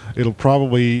airplane. It'll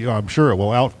probably, I'm sure, it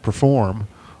will outperform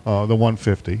the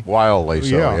 150. Wildly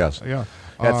so. Yes. Yeah.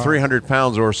 At 300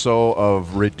 pounds or so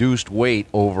of reduced weight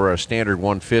over a standard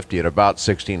 150 at about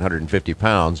 1,650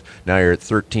 pounds, now you're at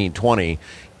 1,320.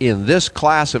 In this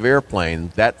class of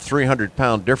airplane, that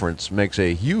 300-pound difference makes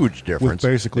a huge difference.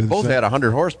 With basically they both had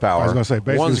 100 horsepower. I was going to say,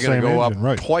 basically one's going to go engine,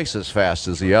 up twice as fast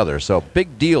as the other. So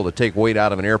big deal to take weight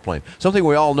out of an airplane. Something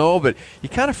we all know, but you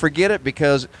kind of forget it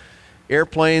because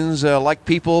airplanes, like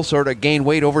people, sort of gain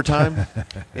weight over time.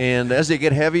 And as they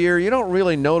get heavier, you don't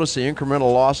really notice the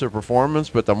incremental loss of performance,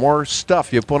 but the more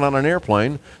stuff you put on an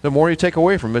airplane, the more you take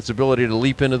away from its ability to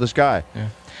leap into the sky. Yeah.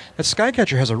 That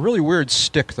Skycatcher has a really weird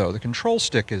stick, though. The control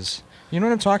stick is You know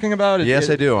what I'm talking about? Yes,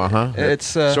 I do. It's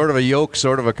sort of a yoke,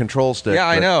 sort of a control stick. Yeah,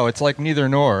 I know. It's like neither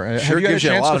nor. Sure have you had gives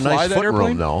you a lot of nice foot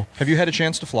room, though. Have you had a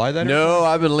chance to fly that? No,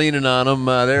 I've been leaning on them.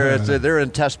 They're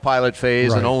in test pilot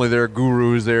phase, and only their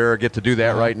gurus there get to do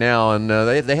that right now. And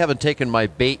they haven't taken my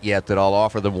bait yet that I'll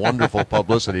offer them wonderful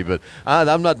publicity, but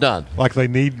I'm not done. Like they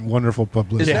need wonderful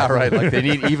publicity. Yeah, right. Like they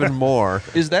need even more.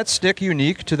 Is that stick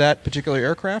unique to that particular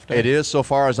aircraft? It is, so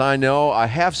far as I know. I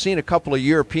have seen a couple of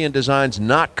European designs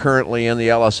not currently in the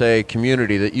LSA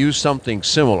community that use something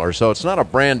similar, so it's not a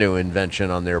brand new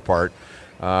invention on their part.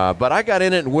 But I got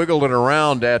in it and wiggled it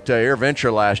around at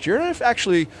AirVenture last year, and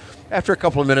actually, after a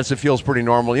couple of minutes, it feels pretty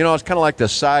normal. You know, it's kind of like the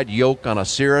side yoke on a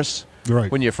Cirrus.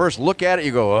 Right. When you first look at it,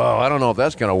 you go, oh, I don't know if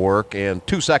that's going to work, and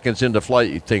 2 seconds into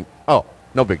flight, you think, oh,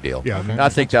 no big deal. Yeah, I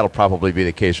think that'll probably be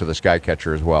the case for the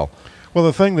Skycatcher as well. Well,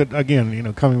 the thing that, again, you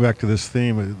know, coming back to this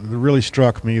theme, that really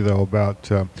struck me, though, about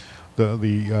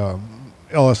the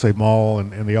LSA Mall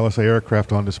and the LSA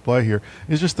aircraft on display here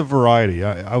is just the variety.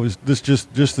 I was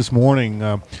just this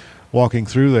morning walking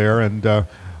through there, and of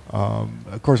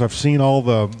course I've seen all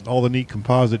the neat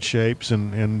composite shapes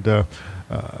and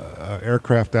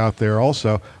aircraft out there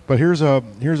also. But here's a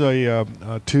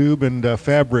tube and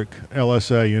fabric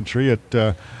LSA entry.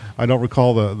 I don't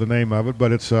recall the name of it,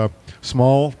 but it's a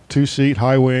small 2-seat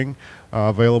high wing,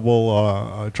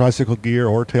 available tricycle gear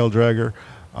or tail dragger.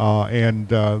 And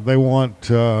they want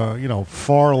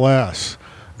far less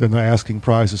than the asking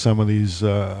price of some of these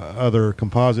other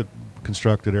composite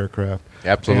constructed aircraft.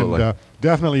 Absolutely, and,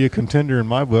 definitely a contender in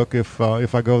my book if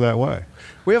I go that way.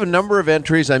 We have a number of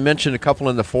entries. I mentioned a couple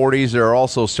in the 40s. There are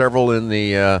also several in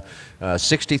the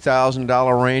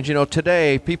 $60,000 range. You know,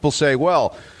 today people say,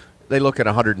 well, they look at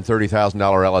a $130,000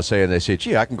 LSA and they say,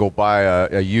 gee, I can go buy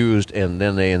a used, and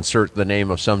then they insert the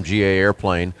name of some GA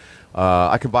airplane.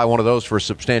 I can buy one of those for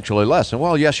substantially less. And,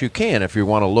 well, yes, you can if you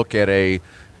want to look at a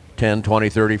 10, 20,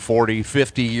 30, 40,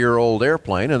 50-year-old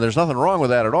airplane, and there's nothing wrong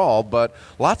with that at all, but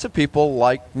lots of people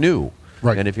like new.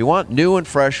 Right. And if you want new and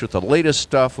fresh with the latest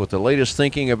stuff, with the latest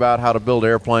thinking about how to build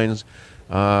airplanes,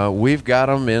 we've got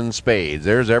them in spades.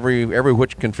 There's every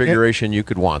which configuration you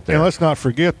could want there. And let's not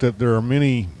forget that there are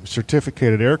many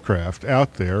certificated aircraft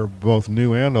out there, both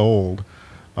new and old,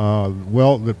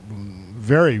 that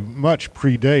very much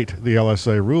predate the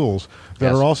LSA rules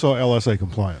that are also LSA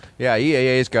compliant. Yeah,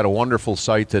 EAA's got a wonderful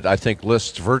site that I think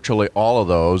lists virtually all of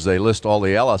those. They list all the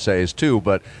LSAs too,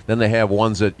 but then they have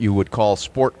ones that you would call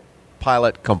sport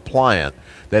pilot compliant.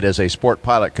 That is, a sport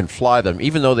pilot can fly them,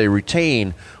 even though they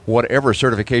retain whatever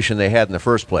certification they had in the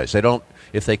first place. They don't,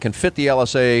 if they can fit the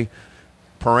LSA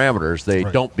parameters, they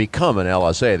don't become an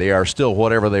LSA. They are still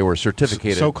whatever they were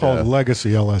certificated. So-called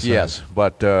legacy LSA. Yes,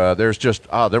 but there's just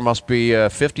there must be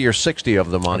 50 or 60 of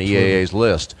them on EAA's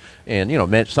list, and you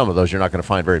know some of those you're not going to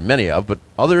find very many of, but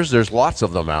others there's lots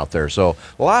of them out there. So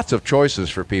lots of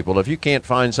choices for people. If you can't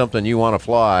find something you want to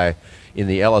fly in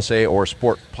the LSA or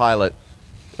sport pilot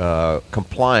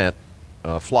compliant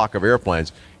flock of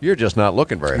airplanes, you're just not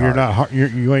looking very hard.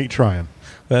 You ain't trying.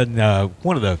 And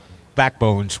one of the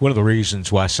backbones, one of the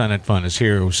reasons why Sun and Fun is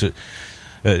here was an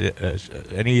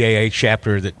EAA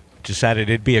chapter that decided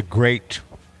it'd be a great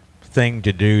thing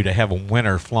to do to have a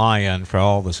winter fly-in for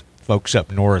all the folks up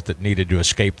north that needed to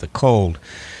escape the cold.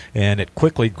 And it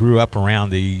quickly grew up around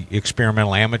the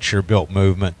experimental amateur-built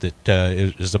movement that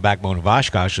is the backbone of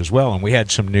Oshkosh as well. And we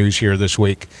had some news here this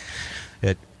week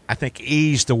that I think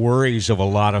eased the worries of a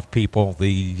lot of people.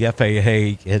 The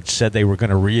FAA had said they were going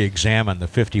to re-examine the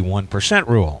 51%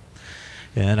 rule.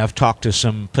 And I've talked to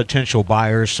some potential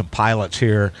buyers, some pilots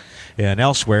here and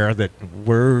elsewhere that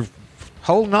were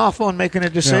holding off on making a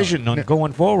decision on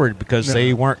going forward because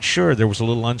they weren't sure. There was a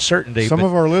little uncertainty. Some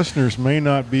of our listeners may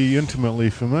not be intimately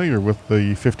familiar with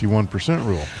the 51%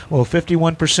 rule. Well,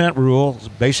 51% rule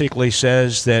basically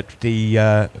says that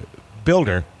the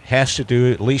builder has to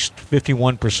do at least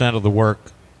 51% of the work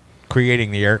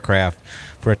creating the aircraft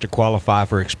for it to qualify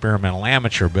for experimental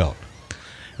amateur build.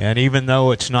 And even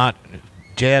though it's not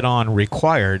dead-on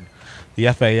required, the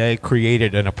FAA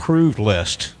created an approved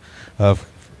list of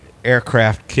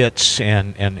aircraft kits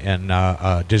and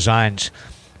designs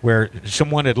where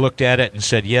someone had looked at it and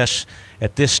said, yes,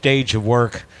 at this stage of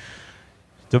work,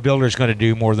 the builder's going to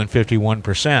do more than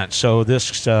 51%. So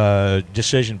this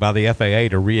decision by the FAA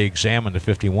to re-examine the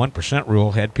 51%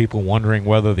 rule had people wondering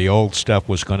whether the old stuff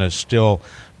was going to still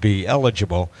be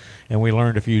eligible. And we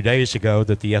learned a few days ago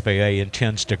that the FAA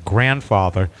intends to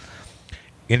grandfather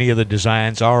any of the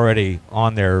designs already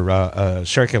on their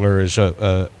circular as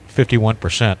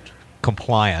 51%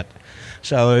 compliant.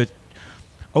 So it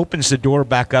opens the door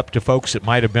back up to folks that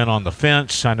might have been on the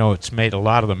fence. I know it's made a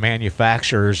lot of the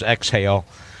manufacturers exhale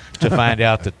to find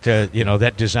out that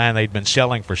that design they'd been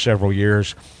selling for several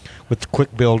years with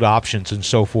quick build options and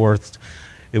so forth,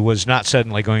 it was not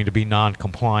suddenly going to be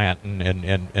non-compliant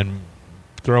and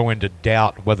throw into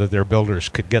doubt whether their builders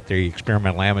could get the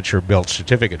experimental amateur built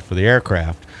certificate for the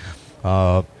aircraft.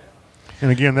 And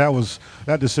again,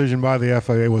 that decision by the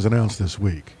FAA was announced this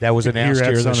week. That was announced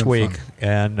here this week.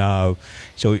 And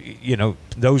so,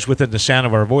 those within the sound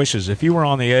of our voices, if you were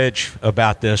on the edge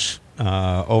about this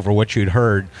over what you'd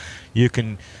heard, you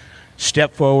can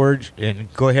step forward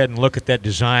and go ahead and look at that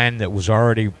design that was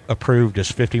already approved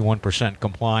as 51%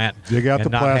 compliant. Dig out and the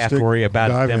not plastic, have to worry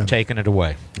about them in. taking it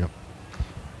away. Yep.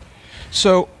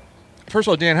 So, first of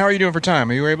all, Dan, how are you doing for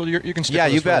time? Are you able to? You can stick with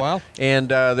us you for bet. a while. And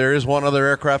there is one other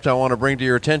aircraft I want to bring to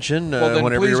your attention Well,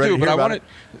 whenever you're ready to hear about it.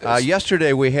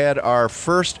 Yesterday we had our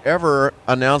first ever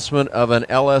announcement of an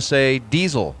LSA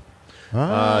diesel.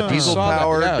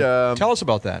 Diesel-powered. Tell us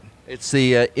about that. It's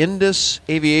the Indus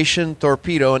Aviation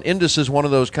Torpedo, and Indus is one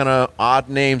of those kind of odd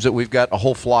names that we've got a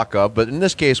whole flock of. But in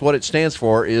this case, what it stands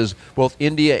for is both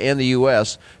India and the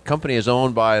U.S. Company is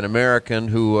owned by an American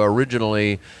who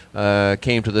originally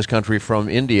came to this country from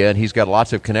India, and he's got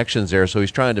lots of connections there. So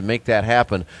he's trying to make that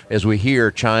happen. As we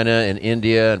hear, China and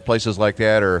India and places like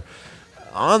that are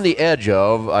on the edge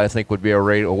of, I think would be a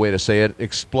way to say it,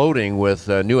 exploding with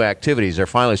new activities. They're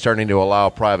finally starting to allow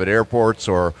private airports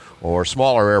or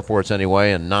smaller airports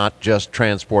anyway, and not just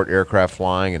transport aircraft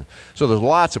flying. And so there's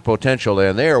lots of potential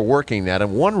there, and they are working that.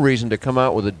 And one reason to come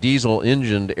out with a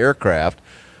diesel-engined aircraft,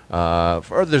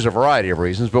 there's a variety of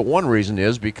reasons, but one reason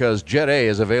is because Jet A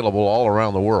is available all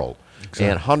around the world. Exactly.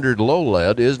 And 100 low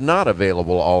lead is not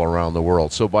available all around the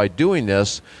world. So by doing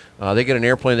this, they get an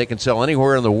airplane they can sell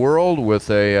anywhere in the world with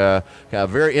a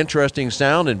very interesting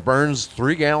sound and burns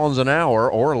 3 gallons an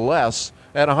hour or less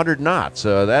at 100 knots.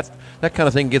 That kind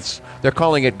of thing they're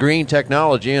calling it green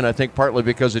technology, and I think partly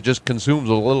because it just consumes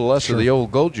a little less of the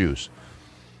old gold juice.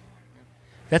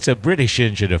 That's a British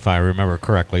engine, if I remember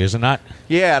correctly, is it not?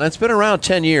 Yeah, and it's been around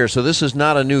 10 years, so this is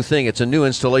not a new thing. It's a new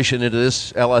installation into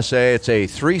this LSA. It's a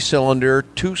 3-cylinder,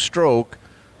 2-stroke,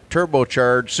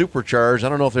 turbocharged, supercharged. I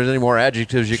don't know if there's any more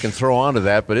adjectives you can throw onto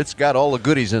that, but it's got all the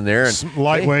goodies in there. And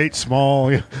lightweight, small.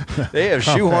 They have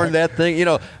shoehorned that thing.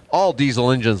 All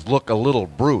diesel engines look a little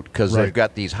brute because they've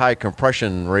got these high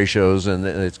compression ratios, and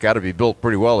it's got to be built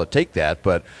pretty well to take that.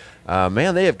 But,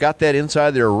 man, they have got that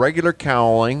inside their regular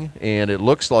cowling, and it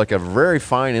looks like a very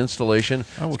fine installation.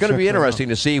 It's going to be interesting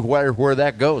to see where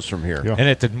that goes from here. Yeah. And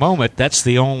at the moment, that's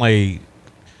the only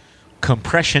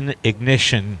compression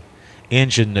ignition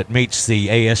engine that meets the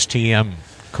ASTM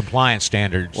compliance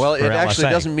standards. Well, it actually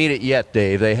LSA. doesn't meet it yet,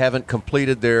 Dave. They haven't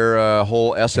completed their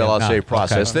whole SLSA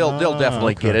process. Okay. They'll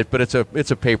definitely get it, but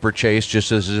it's a paper chase,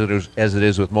 just as it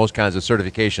is with most kinds of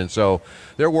certification. So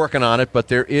they're working on it, but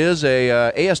there is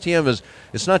a ASTM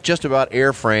it's not just about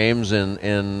airframes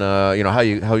and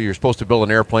how you're supposed to build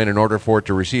an airplane in order for it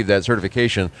to receive that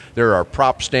certification. There are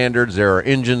prop standards, there are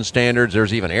engine standards,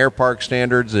 there's even air park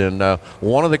standards, and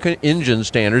one of the engine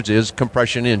standards is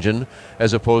compression engine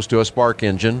as opposed to a spark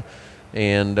engine.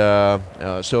 And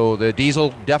so the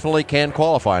diesel definitely can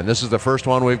qualify, and this is the first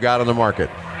one we've got on the market.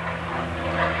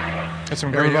 That's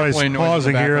some great Everybody's airplane noise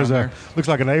pausing here as looks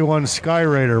like an A1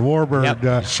 Skyraider Warbird.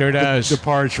 Yep, sure does.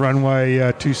 Departs runway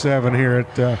 27 here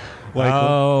at Lakeland.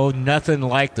 Oh, nothing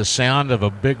like the sound of a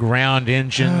big round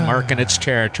engine marking its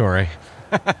territory.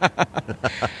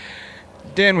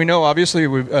 Dan, we know obviously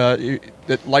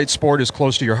that light sport is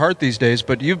close to your heart these days,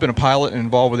 but you've been a pilot and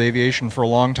involved with aviation for a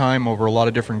long time over a lot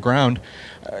of different ground.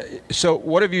 So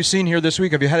what have you seen here this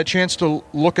week? Have you had a chance to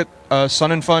look at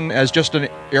Sun and Fun as just an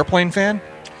airplane fan?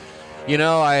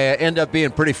 I end up being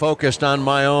pretty focused on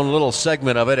my own little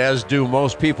segment of it, as do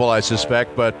most people, I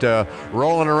suspect. But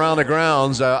rolling around the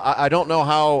grounds, I don't know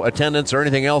how attendance or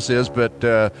anything else is, but,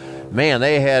 man,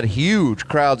 they had huge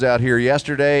crowds out here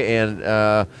yesterday,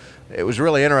 and it was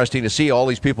really interesting to see all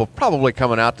these people probably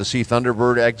coming out to see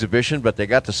Thunderbird exhibition, but they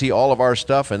got to see all of our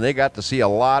stuff, and they got to see a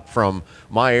lot from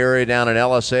my area down in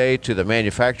LSA to the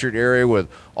manufactured area with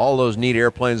all those neat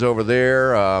airplanes over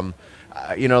there.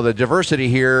 The diversity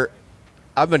here,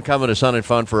 I've been coming to Sun and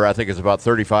Fun for, I think it's about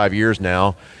 35 years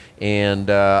now, and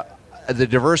the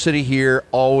diversity here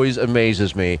always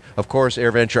amazes me. Of course,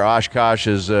 AirVenture Oshkosh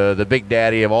is the big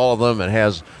daddy of all of them and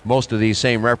has most of these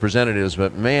same representatives,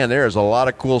 but man, there is a lot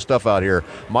of cool stuff out here.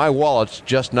 My wallet's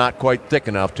just not quite thick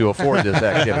enough to afford this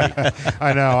activity.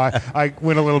 I know. I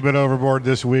went a little bit overboard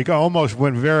this week. I almost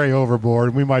went very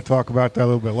overboard. We might talk about that a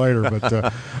little bit later,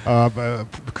 but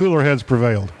cooler heads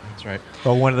prevailed. That's right.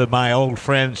 Well, one of my old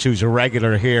friends who's a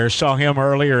regular here, saw him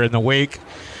earlier in the week.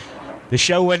 The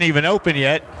show wasn't even open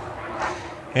yet.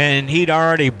 and he'd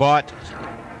already bought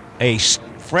a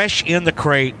fresh in the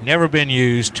crate, never been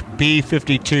used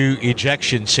B-52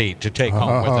 ejection seat to take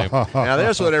home with him. Now,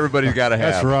 that's what everybody's got to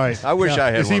have. That's right. I wish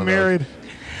I had Is one he of those. married?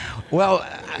 Well,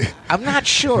 I'm not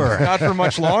sure. Not for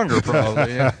much longer,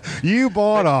 probably. Yeah. You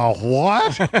bought a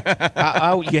what?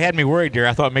 You had me worried there.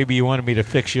 I thought maybe you wanted me to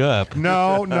fix you up.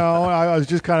 No. I was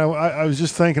just I was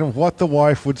just thinking of what the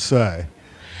wife would say.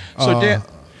 So, Dan,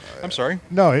 I'm sorry.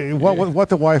 No, what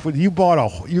the wife would. You bought a.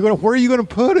 Where are you going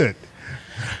to put it?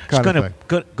 It's going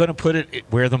to put it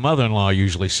where the mother-in-law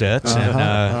usually sits.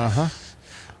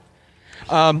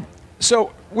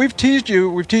 So we've teased you.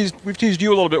 We've teased you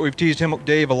a little bit. We've teased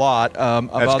Dave a lot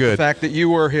about the fact that you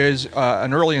were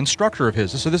an early instructor of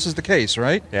his. So this is the case,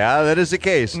 right? Yeah, that is the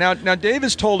case. Now Dave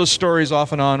has told us stories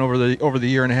off and on over the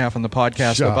year and a half on the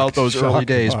podcast about those early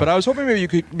days. But I was hoping maybe you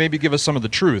could give us some of the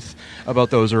truth about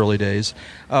those early days.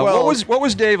 What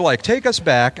was Dave like? Take us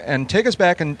back and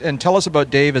tell us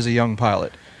about Dave as a young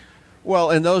pilot.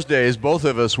 Well, in those days, both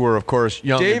of us were, of course,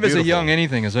 young Dave and beautiful. as a young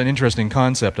anything is an interesting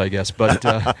concept, I guess. But,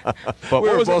 we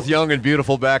were both young and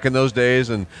beautiful back in those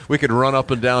days, and we could run up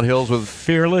and down hills with...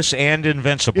 Fearless and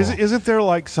invincible. Isn't there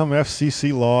like some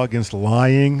FCC law against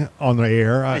lying on the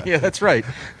air? Yeah, that's right.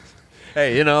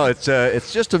 Hey,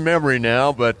 it's just a memory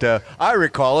now, but I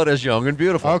recall it as young and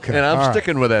beautiful. Okay, and I'm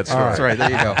sticking with that story. That's right. There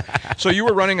you go. So you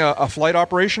were running a flight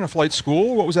operation, a flight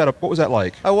school. What was that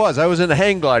like? I was in the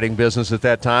hang gliding business at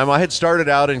that time. I had started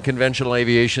out in conventional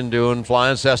aviation,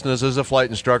 flying Cessnas as a flight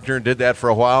instructor, and did that for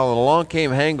a while. And along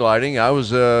came hang gliding. I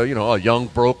was, a young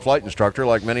broke flight instructor,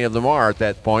 like many of them are at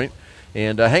that point.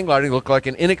 And hang gliding looked like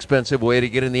an inexpensive way to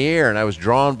get in the air. And I was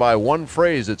drawn by one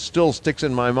phrase that still sticks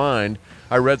in my mind.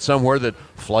 I read somewhere that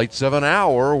flights of an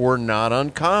hour were not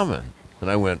uncommon.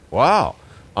 And I went, wow,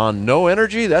 on no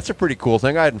energy? That's a pretty cool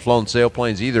thing. I hadn't flown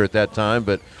sailplanes either at that time,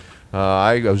 but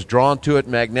I was drawn to it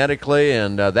magnetically,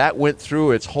 and that went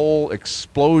through its whole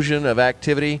explosion of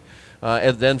activity,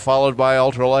 and then followed by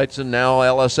ultralights and now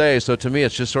LSA. So to me,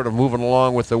 it's just sort of moving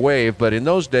along with the wave. But in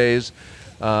those days,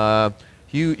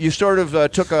 You sort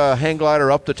of took a hang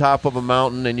glider up the top of a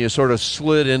mountain and you sort of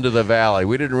slid into the valley.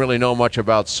 We didn't really know much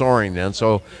about soaring then,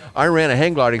 so I ran a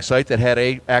hang gliding site that had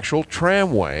a actual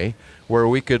tramway where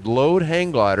we could load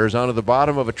hang gliders onto the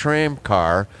bottom of a tram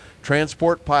car,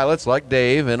 transport pilots like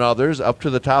Dave and others up to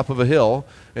the top of a hill,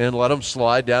 and let them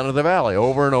slide down to the valley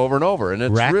over and over and over. And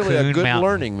it's really a good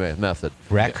learning method.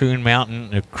 Raccoon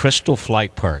Mountain, a Crystal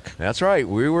Flight Park. That's right.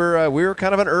 We were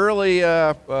kind of an early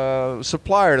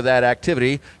supplier to that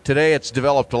activity. Today it's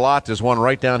developed a lot. There's one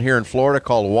right down here in Florida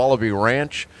called Wallaby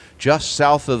Ranch, just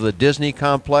south of the Disney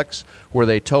complex, where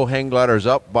they tow hang gliders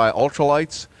up by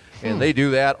ultralights. And they do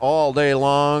that all day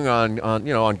long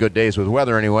on good days with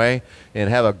weather anyway, and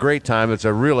have a great time. It's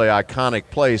a really iconic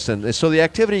place, and so the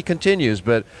activity continues.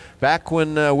 But back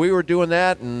when we were doing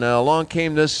that, and along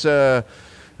came this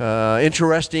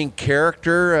interesting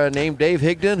character named Dave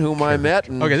Higdon, whom I met.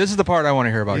 And okay, this is the part I want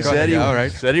to hear about. He said he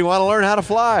wanted to learn how to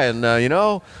fly, and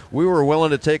we were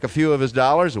willing to take a few of his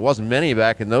dollars. It wasn't many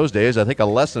back in those days. I think a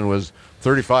lesson was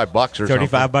 $35 or something.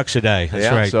 $35 a day.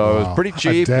 That's right. So it was pretty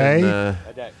cheap. A day? And,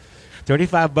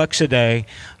 $35 a day.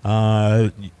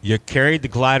 You carried the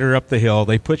glider up the hill.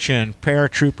 They put you in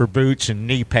paratrooper boots and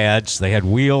knee pads. They had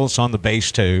wheels on the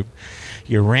base tube.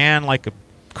 You ran like a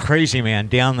crazy man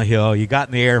down the hill. You got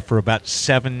in the air for about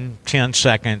 7-10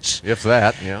 seconds. If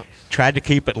that, yeah. Tried to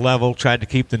keep it level, tried to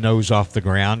keep the nose off the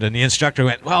ground, and the instructor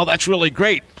went, well, that's really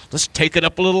great. Let's take it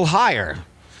up a little higher.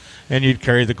 And you'd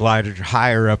carry the glider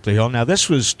higher up the hill. Now, this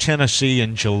was Tennessee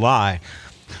in July.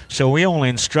 So we only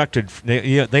instructed.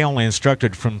 They only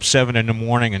instructed from 7 in the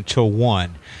morning until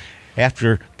 1.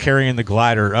 After carrying the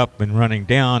glider up and running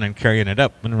down and carrying it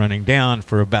up and running down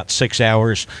for about 6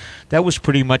 hours, that was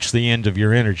pretty much the end of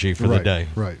your energy for the day.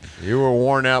 Right. You were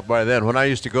worn out by then. When I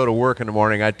used to go to work in the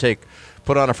morning, I'd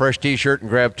put on a fresh T-shirt and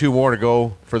grab 2 more to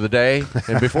go for the day.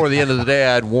 And before the end of the day,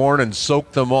 I'd worn and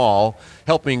soaked them all,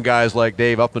 helping guys like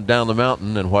Dave up and down the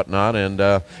mountain and whatnot. And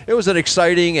it was an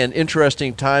exciting and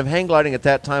interesting time. Hang gliding at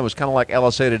that time was kind of like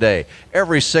LSA today.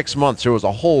 Every 6 months, there was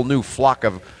a whole new flock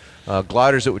of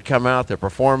gliders that would come out. Their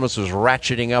performance was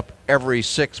ratcheting up every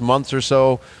 6 months or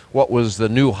so. What was the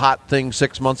new hot thing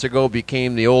 6 months ago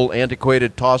became the old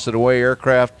antiquated toss-it-away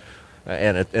aircraft.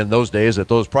 And in those days, at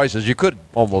those prices, you could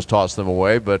almost toss them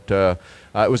away. But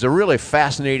it was a really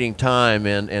fascinating time,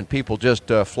 and people just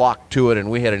flocked to it.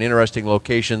 And we had an interesting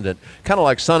location that kind of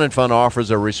like Sun and Fun offers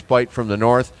a respite from the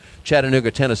north. Chattanooga,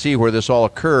 Tennessee, where this all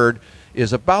occurred,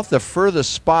 is about the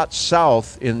furthest spot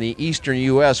south in the eastern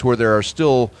U.S. where there are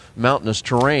still mountainous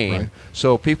terrain. Right.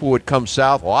 So people would come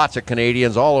south. Lots of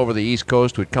Canadians all over the East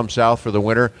Coast would come south for the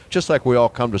winter, just like we all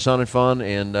come to Sun and Fun.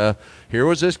 And here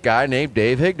was this guy named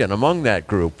Dave Higdon among that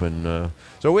group. And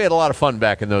so we had a lot of fun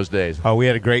back in those days. Oh, we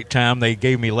had a great time. They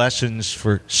gave me lessons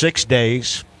for 6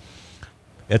 days.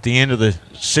 At the end of the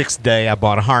 6th day, I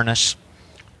bought a harness,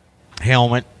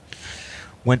 helmet,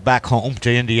 went back home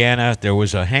to Indiana. There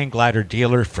was a hang glider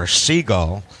dealer for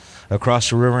Seagull across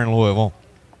the river in Louisville.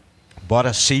 Bought a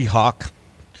Seahawk,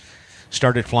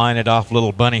 started flying it off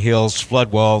Little Bunny Hills,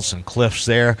 flood walls, and cliffs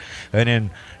there. And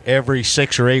then every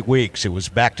 6 or 8 weeks, it was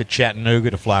back to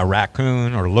Chattanooga to fly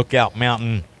Raccoon or Lookout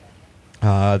Mountain.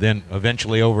 Then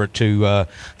eventually over to the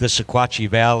Sequatchie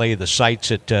Valley, the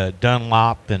sites at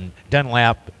Dunlap.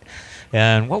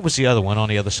 And what was the other one on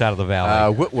the other side of the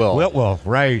valley? Whitwell. Whitwell,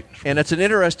 right. And it's an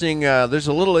interesting, there's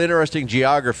a little interesting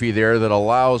geography there that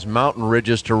allows mountain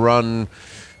ridges to run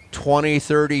 20,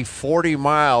 30, 40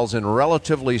 miles in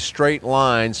relatively straight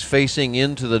lines facing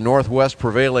into the northwest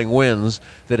prevailing winds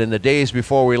that in the days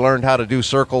before we learned how to do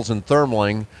circles and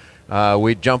thermaling,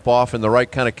 we'd jump off in the right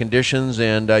kind of conditions,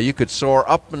 and you could soar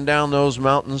up and down those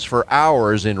mountains for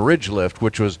hours in ridge lift,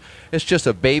 which was, it's just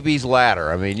a baby's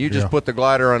ladder. I mean, you just put the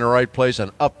glider on the right place,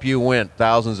 and up you went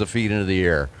thousands of feet into the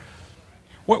air.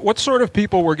 What sort of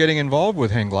people were getting involved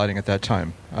with hang gliding at that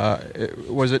time?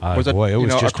 Was it across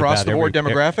the board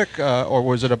demographic, or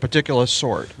was it a particular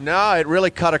sort? No, it really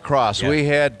cut across. Yeah. We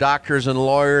had doctors and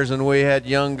lawyers, and we had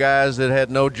young guys that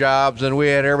had no jobs, and we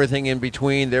had everything in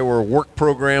between. There were work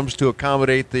programs to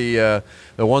accommodate the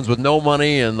ones with no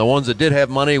money, and the ones that did have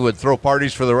money would throw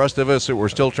parties for the rest of us that were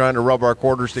still trying to rub our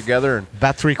quarters together.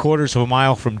 About 3/4 of a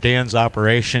mile from Dan's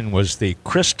operation was the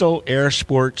Crystal Air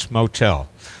Sports Motel,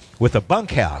 with a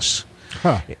bunkhouse.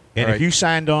 Huh. And right. if you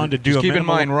signed on to do Just keep in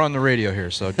mind, we're on the radio here,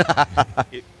 so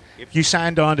if you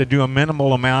signed on to do a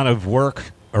minimal amount of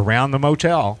work around the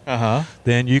motel,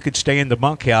 then you could stay in the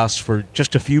bunkhouse for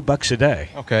just a few bucks a day.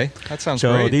 Okay, that sounds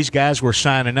so great. So these guys were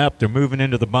signing up. They're moving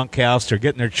into the bunkhouse. They're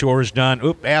getting their chores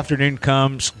done. Afternoon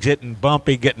comes, getting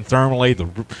bumpy, getting thermally.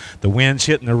 The wind's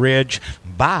hitting the ridge.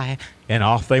 Bye, and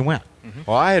off they went. Mm-hmm.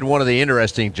 Well, I had one of the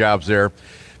interesting jobs there,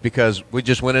 because we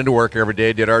just went into work every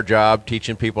day, did our job,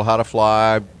 teaching people how to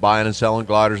fly, buying and selling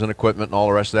gliders and equipment and all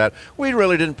the rest of that. We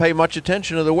really didn't pay much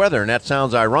attention to the weather, and that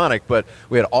sounds ironic, but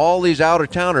we had all these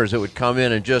out-of-towners that would come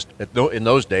in and just, in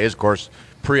those days, of course,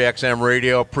 pre-XM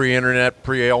radio, pre-internet,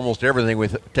 pre-almost everything we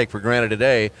take for granted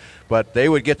today, but they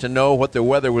would get to know what the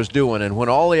weather was doing. And when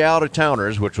all the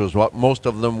out-of-towners, which was what most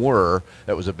of them were,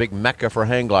 that was a big mecca for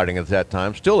hang gliding at that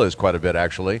time, still is quite a bit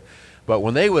actually, but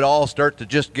when they would all start to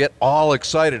just get all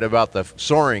excited about the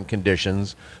soaring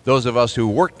conditions, those of us who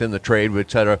worked in the trade would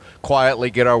try to quietly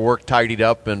get our work tidied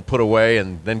up and put away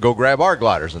and then go grab our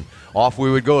gliders. And off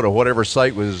we would go to whatever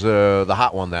site was the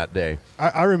hot one that day.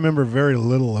 I remember very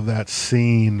little of that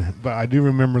scene, but I do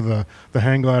remember the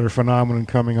hang glider phenomenon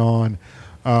coming on.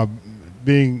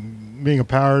 Being a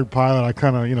powered pilot, I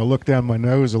kind of looked down my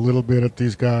nose a little bit at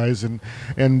these guys, and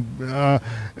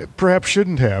perhaps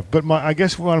shouldn't have. But I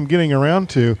guess what I'm getting around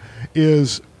to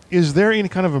is there any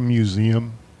kind of a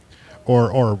museum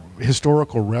or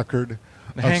historical record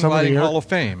the Hang Gliding Hall of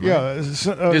Fame? Right? Yeah,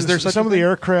 is there some of the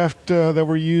aircraft that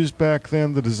were used back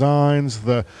then, the designs,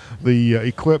 the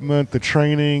equipment, the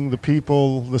training, the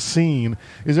people, the scene?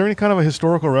 Is there any kind of a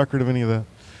historical record of any of that?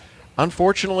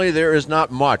 Unfortunately, there is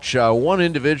not much. One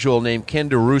individual named Ken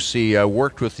DeRusi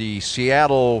worked with the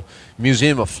Seattle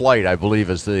Museum of Flight, I believe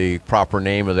is the proper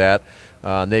name of that.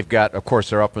 They've got, of course,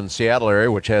 they're up in the Seattle area,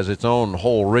 which has its own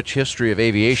whole rich history of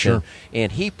aviation. Sure.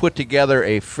 And he put together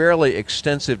a fairly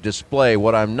extensive display.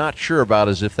 What I'm not sure about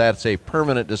is if that's a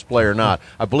permanent display or not.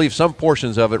 I believe some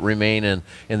portions of it remain, and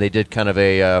they did kind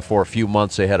of for a few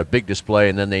months, they had a big display,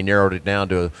 and then they narrowed it down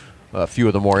to a few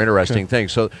of the more interesting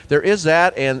things. So there is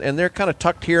that, and they're kind of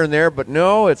tucked here and there, but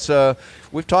no, it's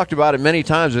we've talked about it many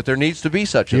times that there needs to be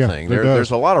such a thing.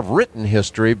 There's a lot of written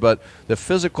history, but the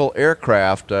physical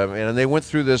aircraft, and they went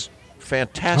through this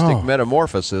fantastic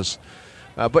metamorphosis.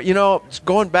 But,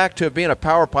 going back to being a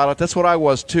power pilot, that's what I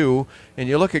was too, and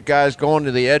you look at guys going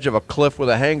to the edge of a cliff with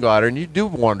a hang glider, and you do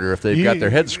wonder if they've got their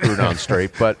heads screwed on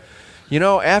straight, but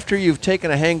after you've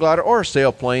taken a hang glider or a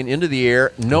sailplane into the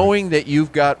air, knowing that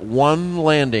you've got one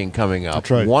landing coming up,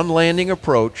 one landing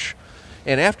approach,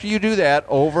 and after you do that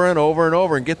over and over and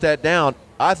over and get that down,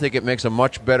 I think it makes a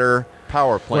much better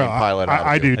power plane pilot out of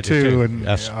I you. do too, and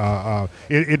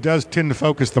it does tend to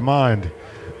focus the mind.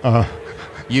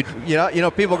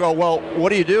 People go, well, what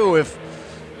do you do if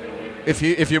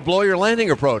if you blow your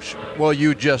landing approach, well,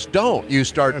 you just don't. You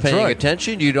start paying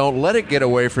attention. You don't let it get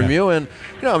away from you. And,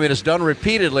 it's done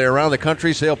repeatedly around the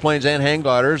country, sailplanes and hang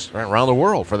gliders, around the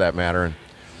world for that matter. And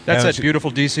that's that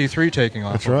beautiful DC-3 taking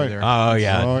off over there. Oh,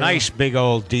 yeah. Nice big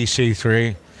old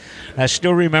DC-3. I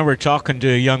still remember talking to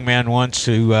a young man once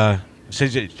who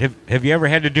says, have you ever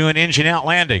had to do an engine-out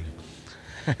landing?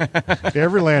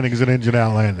 Every landing is an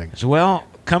engine-out landing. So, well,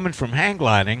 coming from hang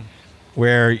gliding,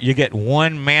 where you get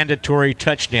one mandatory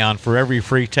touchdown for every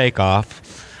free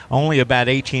takeoff, only about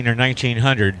 18 or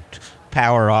 1900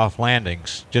 power-off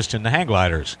landings just in the hang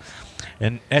gliders.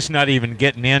 And that's not even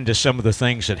getting into some of the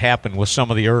things that happened with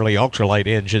some of the early ultralight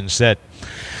engines that,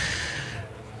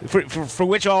 for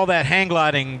which all that hang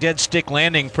gliding, dead stick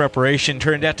landing preparation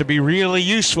turned out to be really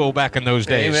useful back in those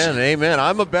days. Amen.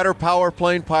 I'm a better power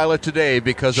plane pilot today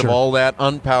because of all that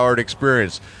unpowered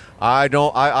experience.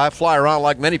 I fly around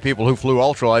like many people who flew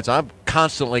ultralights. I've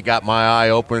constantly got my eye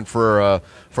open for a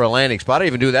landing spot. I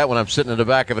even do that when I'm sitting in the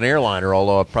back of an airliner,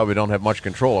 although I probably don't have much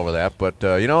control over that. But,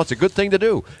 it's a good thing to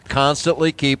do.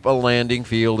 Constantly keep a landing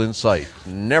field in sight.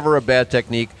 Never a bad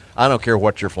technique. I don't care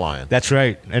what you're flying. That's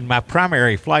right. And my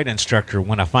primary flight instructor,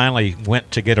 when I finally went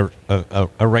to get a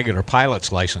regular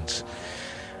pilot's license,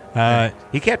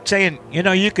 he kept saying,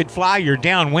 you could fly your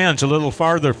downwinds a little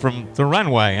farther from the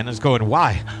runway. And I was going,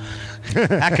 why?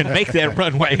 I can make that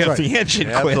runway if the engine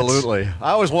quits. Absolutely.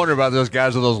 I always wonder about those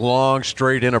guys with those long,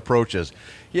 straight-in approaches.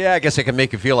 Yeah, I guess it can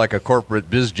make you feel like a corporate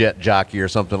bizjet jockey or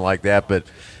something like that. But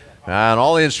on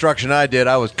all the instruction I did,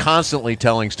 I was constantly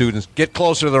telling students, get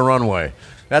closer to the runway.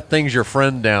 That thing's your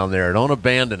friend down there. Don't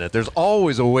abandon it. There's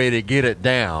always a way to get it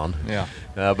down. Yeah.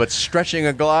 But stretching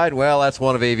a glide, well, that's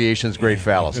one of aviation's great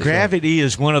fallacies. Gravity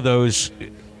is one of those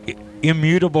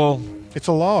immutable, it's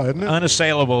a law, isn't it?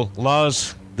 Unassailable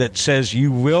laws that says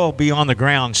you will be on the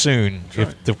ground soon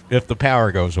if the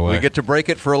power goes away. We get to break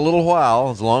it for a little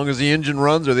while, as long as the engine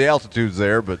runs or the altitude's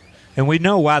there. And we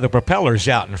know why the propeller's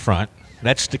out in front.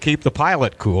 That's to keep the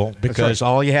pilot cool, because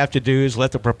all you have to do is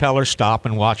let the propeller stop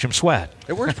and watch him sweat.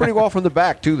 It works pretty well from the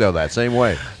back, too, though, that same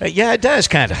way. Yeah, it does,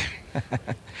 kind of.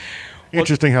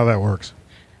 Interesting how that works.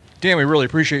 Dan, we really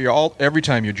appreciate you every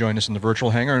time you join us in the virtual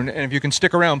hangar, and if you can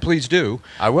stick around, please do.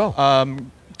 I will.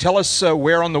 Tell us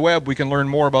where on the web we can learn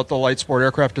more about the Light Sport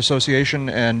Aircraft Association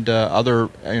and other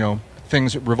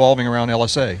things revolving around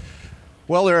LSA.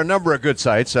 Well, there are a number of good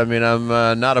sites. I mean, I'm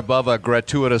not above a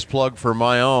gratuitous plug for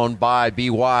my own,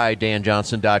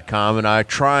 ByDanJohnson.com, and I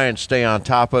try and stay on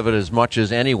top of it as much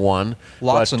as anyone.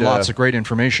 Lots and lots of great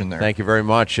information there. Thank you very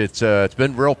much. It's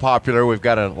been real popular. We've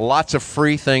got lots of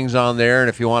free things on there, and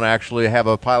if you want to actually have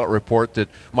a pilot report that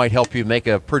might help you make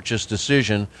a purchase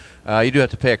decision, you do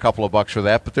have to pay a couple of bucks for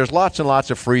that. But there's lots and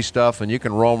lots of free stuff, and you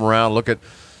can roam around, look at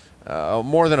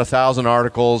more than 1,000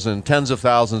 articles and tens of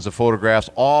thousands of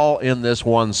photographs, all in this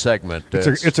one segment.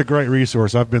 It's a great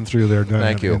resource. I've been through there.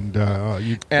 Thank you. And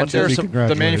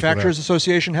the Manufacturers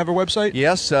Association have a website?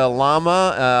 Yes,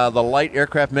 LAMA, the Light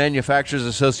Aircraft Manufacturers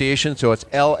Association. So it's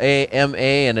LAMA,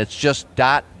 and it's just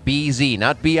 .bz,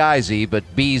 not BIZ, but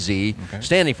BZ,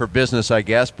 standing for business, I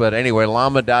guess. But anyway,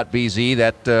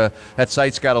 LAMA.bz. That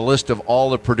site's got a list of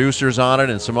all the producers on it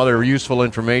and some other useful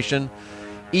information.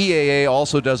 EAA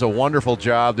also does a wonderful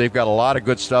job. They've got a lot of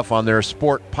good stuff on their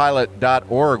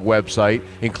sportpilot.org website,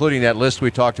 including that list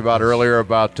we talked about earlier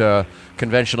about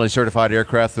conventionally certified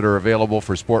aircraft that are available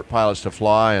for sport pilots to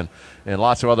fly, and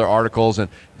lots of other articles. And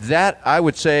that, I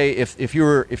would say, if you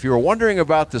were wondering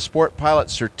about the sport pilot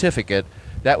certificate,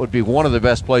 that would be one of the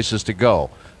best places to go.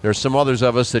 There's some others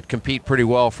of us that compete pretty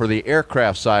well for the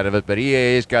aircraft side of it, but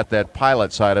EAA's got that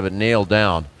pilot side of it nailed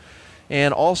down.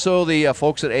 And also the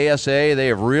folks at ASA, they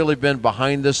have really been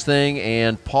behind this thing.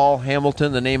 And Paul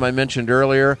Hamilton, the name I mentioned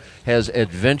earlier, has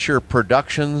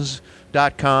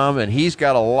adventureproductions.com, and he's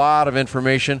got a lot of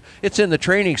information. It's in the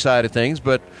training side of things,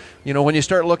 but when you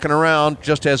start looking around,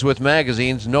 just as with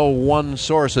magazines, no one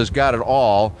source has got it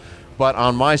all. But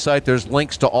on my site, there's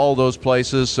links to all those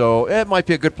places, so it might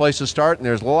be a good place to start, and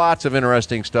there's lots of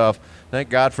interesting stuff. Thank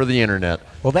God for the Internet.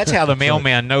 Well, that's how the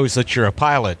mailman knows that you're a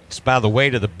pilot. It's by the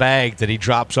weight of the bag that he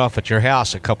drops off at your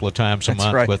house a couple of times a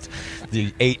month with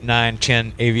the 8, 9,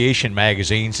 10 aviation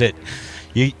magazines that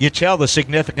you tell the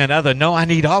significant other, no, I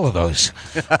need all of those.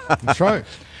 That's right.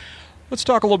 Let's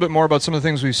talk a little bit more about some of the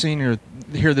things we've seen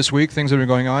here this week, things that are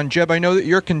going on. Jeb, I know that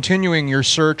you're continuing your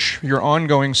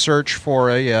ongoing search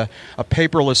for a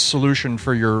paperless solution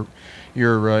for your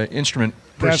instrument.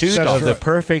 Pursuit of the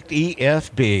perfect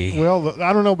EFB. Well,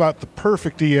 I don't know about the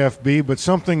perfect EFB, but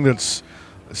something that's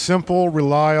simple,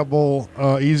 reliable,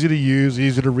 easy to use,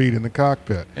 easy to read in the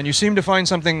cockpit. And you seemed to find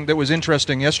something that was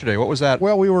interesting yesterday. What was that?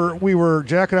 Well, we were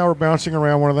Jack and I were bouncing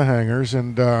around one of the hangars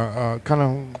and kind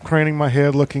of craning my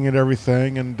head, looking at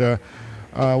everything, and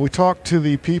we talked to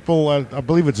the people at, I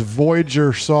believe it's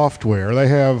Voyager Software. They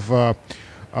have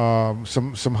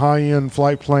some high-end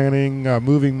flight planning,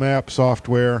 moving map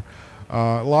software,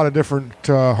 a lot of different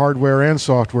hardware and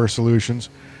software solutions.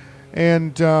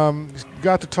 And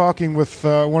got to talking with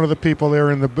one of the people there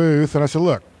in the booth, and I said,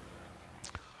 look,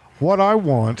 what I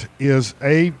want is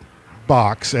a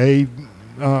box, a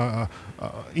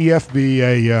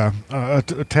EFB,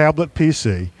 a tablet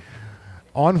PC,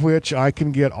 on which I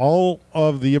can get all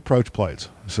of the approach plates.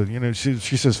 So, she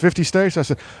says 50 states. I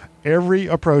said, every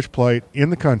approach plate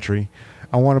in the country.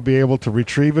 I want to be able to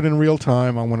retrieve it in real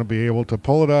time. I want to be able to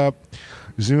pull it up,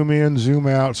 zoom in, zoom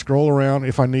out, scroll around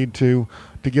if I need to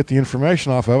get the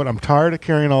information off of it. I'm tired of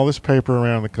carrying all this paper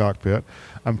around in the cockpit.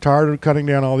 I'm tired of cutting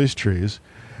down all these trees.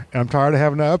 And I'm tired of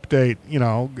having to update,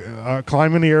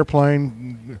 climb in the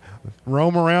airplane,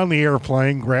 roam around the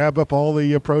airplane, grab up all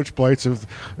the approach plates,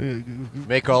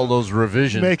 make all those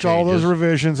revisions, all those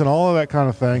revisions, and all of that kind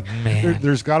of thing.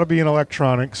 There's got to be an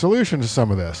electronic solution to some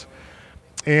of this.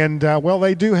 And,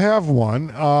 they do have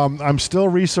one. I'm still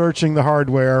researching the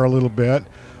hardware a little bit.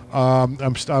 I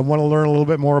want to learn a little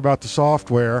bit more about the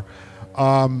software.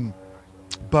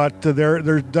 But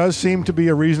there does seem to be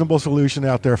a reasonable solution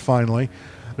out there finally.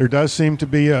 There does seem to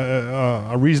be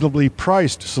a reasonably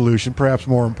priced solution, perhaps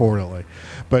more importantly.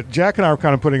 But Jack and I were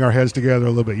kind of putting our heads together a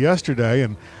little bit yesterday,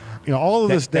 and all of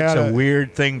this data. That's a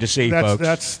weird thing to see,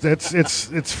 folks.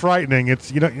 It's frightening.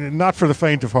 It's not for the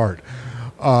faint of heart.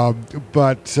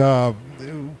 But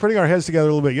putting our heads together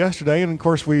a little bit yesterday, and of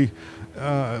course we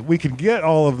can get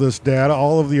all of this data,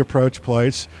 all of the approach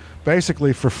plates,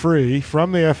 basically for free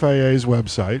from the FAA's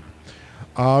website.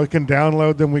 We can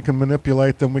download them, we can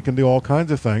manipulate them, we can do all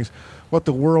kinds of things. What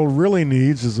the world really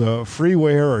needs is a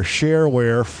freeware or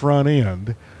shareware front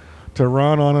end to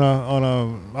run on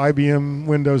a IBM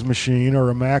Windows machine or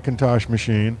a Macintosh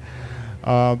machine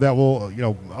that will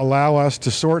allow us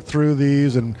to sort through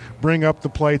these and bring up the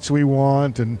plates we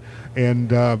want and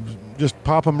just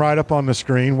pop them right up on the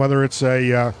screen, whether it's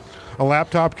a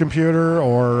laptop computer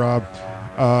or a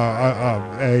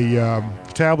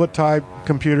tablet type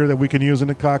computer that we can use in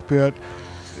the cockpit.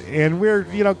 And we're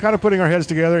kind of putting our heads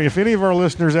together. If any of our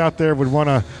listeners out there would want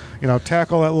to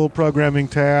tackle that little programming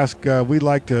task, we'd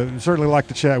certainly like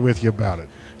to chat with you about it.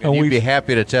 And you'd be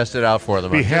happy to test it out for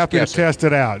them. Be happy to test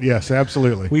it out. Yes,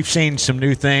 absolutely. We've seen some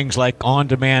new things like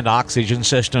on-demand oxygen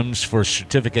systems for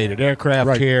certificated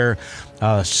aircraft here,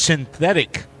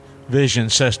 synthetic vision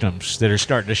systems that are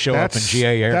starting to show up in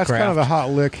GA aircraft. That's kind of the hot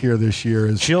lick here this year.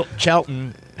 Is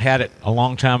Chelton had it a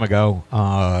long time ago,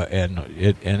 and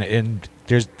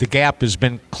there's the gap has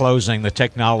been closing. The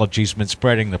technology's been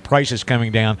spreading. The price is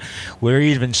coming down. We're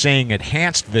even seeing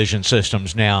enhanced vision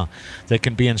systems now that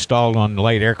can be installed on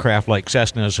light aircraft like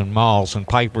Cessnas and Mals and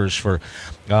Pipers for.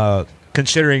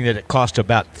 Considering that it costs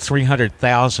about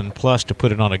 $300,000 plus to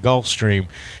put it on a Gulfstream,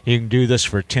 you can do this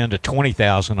for $10,000 to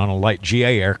 $20,000 on a light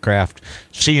GA aircraft.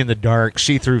 See in the dark,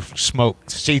 see through smoke,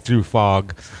 see through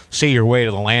fog, see your way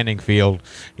to the landing field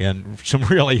in some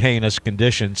really heinous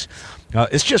conditions.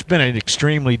 It's just been an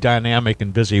extremely dynamic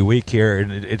and busy week here,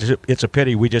 and it's a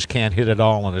pity we just can't hit it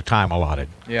all in the time allotted.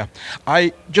 Yeah,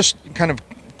 I just kind of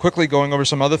quickly going over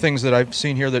some other things that I've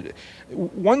seen here. That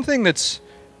one thing that's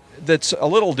a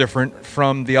little different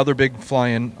from the other big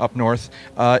fly-in up north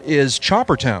is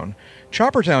Choppertown.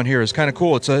 Choppertown here is kind of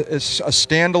cool. It's a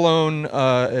standalone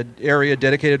area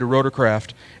dedicated to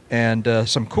rotorcraft, and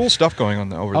some cool stuff going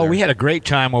on over there. Oh, we had a great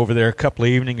time over there a couple of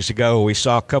evenings ago. We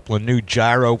saw a couple of new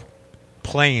gyro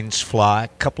planes fly, a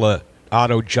couple of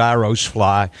auto gyros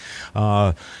fly,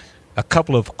 a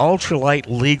couple of ultralight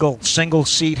legal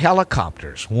single-seat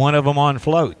helicopters, one of them on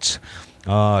floats.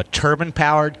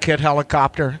 Turbine-powered kit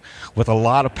helicopter with a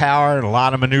lot of power and a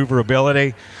lot of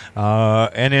maneuverability,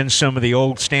 and then some of the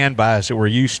old standbys that we're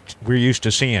used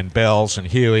to seeing, Bells and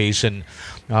Hueys, and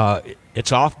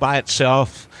it's off by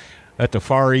itself at the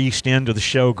far east end of the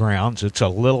showgrounds. It's a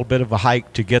little bit of a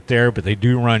hike to get there, but they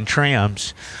do run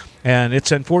trams. And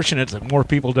it's unfortunate that more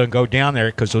people don't go down there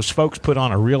because those folks put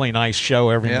on a really nice show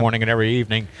every morning and every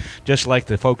evening, just like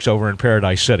the folks over in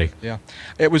Paradise City. Yeah,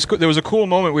 there was a cool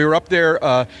moment. We were up there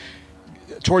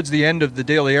towards the end of the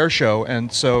daily air show,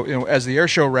 and so as the air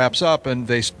show wraps up, and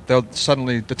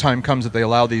suddenly the time comes that they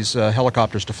allow these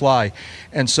helicopters to fly,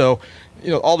 and so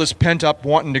all this pent up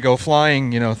wanting to go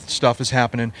flying, stuff is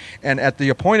happening. And at the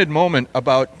appointed moment,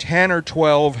 about 10 or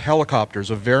 12 helicopters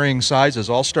of varying sizes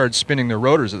all started spinning their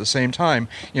rotors at the same time,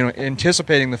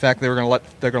 anticipating the fact they're going to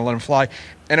let them fly.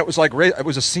 And it was like it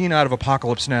was a scene out of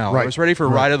Apocalypse Now. Right. I was ready for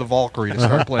Ride of the Valkyrie to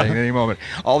start playing at any moment.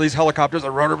 All these helicopters,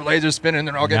 the rotor blades are spinning,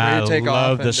 they're all getting ready to take off. I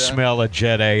love the smell of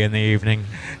Jet A in the evening.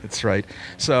 That's right.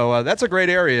 So that's a great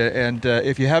area, and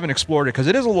if you haven't explored it, because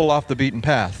it is a little off the beaten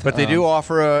path. But they do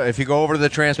offer, if you go over to the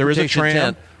transportation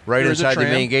tent, right inside the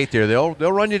main gate there, they'll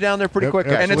run you down there pretty quick.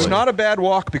 And it's not a bad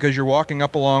walk because you're walking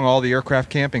up along all the aircraft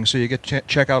camping, so you get to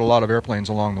check out a lot of airplanes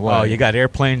along the way. Oh, you got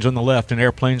airplanes on the left and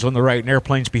airplanes on the right and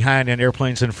airplanes behind and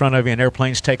airplanes in front of you and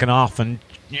airplanes taking off, and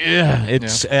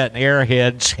it's at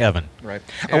Airhead's heaven. Right.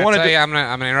 I'm going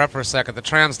to interrupt for a second. The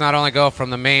trams not only go from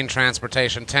the main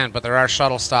transportation tent, but there are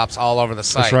shuttle stops all over the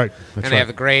site. That's right. And they have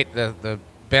the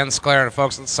Ben Sclair and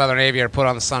folks at Southern Aviator put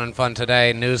on the Sun and Fun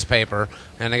Today newspaper,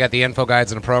 and they got the info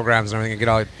guides and the programs and everything. You get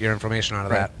all your information out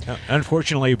of that.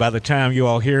 Unfortunately, by the time you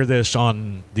all hear this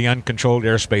on the Uncontrolled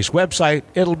Airspace website,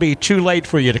 it'll be too late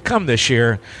for you to come this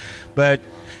year. But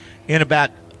in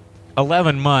about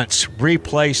 11 months,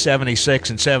 replay 76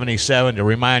 and 77 to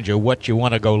remind you what you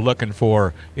want to go looking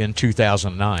for in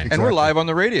 2009. Exactly. And we're live on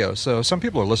the radio, so some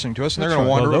people are listening to us, and they're going to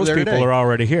wander over there today. Those people are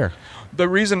already here. The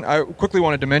reason I quickly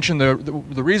wanted to mention the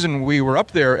reason we were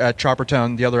up there at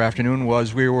Choppertown the other afternoon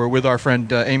was we were with our friend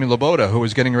Amy Laboda, who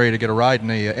was getting ready to get a ride in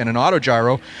an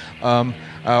autogyro.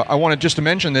 I wanted just to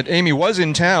mention that Amy was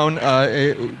in town.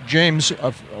 James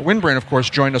Winbrand, of course,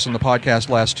 joined us on the podcast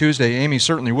last Tuesday. Amy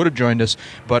certainly would have joined us,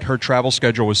 but her travel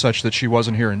schedule was such that she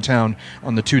wasn't here in town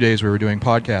on the 2 days we were doing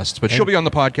podcasts. But she'll be on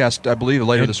the podcast, I believe,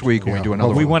 later this week when we do another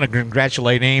one. We want to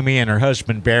congratulate Amy and her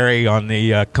husband, Barry, on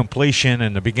the completion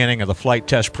and the beginning of the flight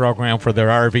test program for their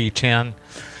RV-10.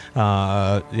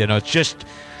 It's just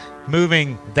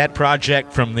moving that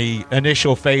project from the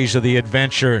initial phase of the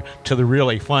adventure to the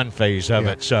really fun phase of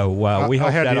it. So we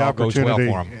hope that all goes well for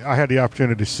them. I had the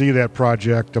opportunity to see that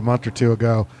project a month or two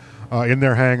ago in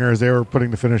their hangars. They were putting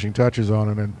the finishing touches on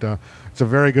it, and it's a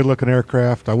very good-looking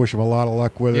aircraft. I wish them a lot of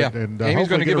luck with it. And Amy's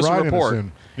going to give us a report.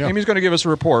 Amy's going to give us a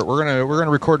report. We're going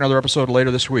to record another episode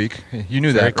later this week. You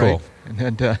knew that, right? Cool.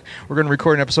 And we're going to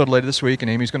record an episode later this week,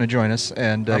 and Amy's going to join us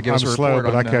and give us a report. I'm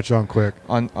slow, but I catch on quick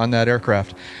on that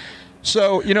aircraft.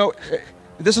 So,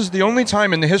 this is the only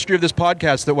time in the history of this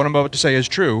podcast that what I'm about to say is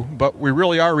true, but we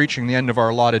really are reaching the end of our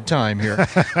allotted time here.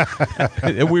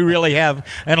 We really have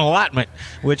an allotment,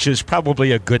 which is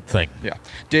probably a good thing. Yeah.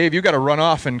 Dave, you got to run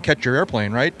off and catch your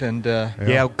airplane, right? And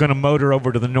we're going to motor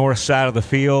over to the north side of the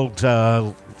field,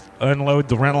 unload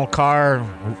the rental car,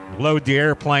 load the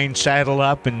airplane, saddle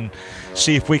up, and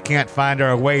see if we can't find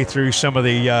our way through some of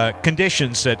the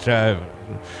conditions that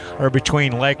are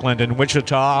between Lakeland and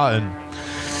Wichita, and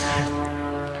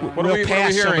we'll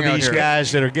pass some of these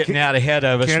guys that are getting out ahead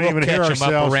of us. We'll catch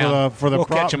them up around. We'll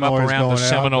catch them up around the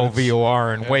Seminole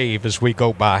VOR and wave as we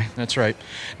go by. That's right.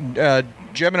 Jeb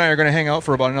and I are going to hang out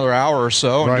for about another hour or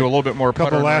so and do a little bit more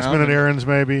puttering around. A couple last-minute errands,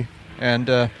 maybe. And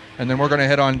then we're going to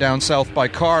head on down south by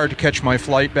car to catch my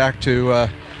flight back to.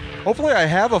 Hopefully, I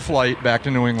have a flight back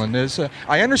to New England.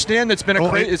 I understand it's been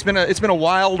it's been a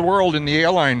wild world in the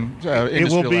airline industry. It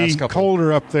will be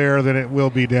colder up there than it will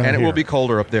be down here. And it will be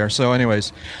colder up there. So,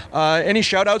 anyways, any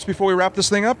shout-outs before we wrap this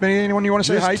thing up? Anyone you want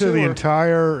to say hi to? To the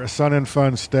entire Sun and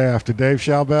Fun staff, to Dave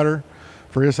Schaubetter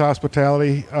for his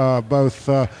hospitality, both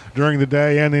during the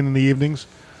day and in the evenings.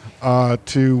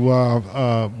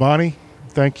 To Bonnie,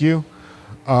 thank you.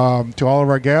 To all of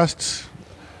our guests.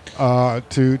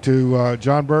 To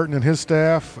John Burton and his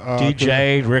staff.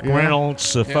 DJ, Rick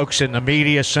Reynolds, the folks in the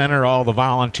media center, all the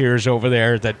volunteers over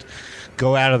there that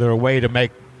go out of their way to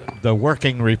make the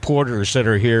working reporters that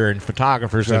are here and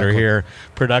photographers that are here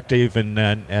productive and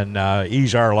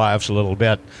ease our lives a little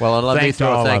bit. Well, and let me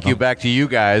throw a thank you back to you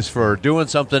guys for doing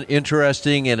something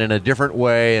interesting and in a different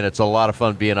way, and it's a lot of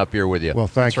fun being up here with you. Well,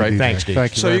 thank you. Right. Thanks, Steve.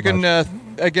 Thank you. So you can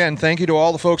again, thank you to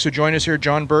all the folks who joined us here.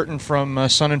 John Burton from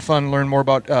Sun and Fun. Learn more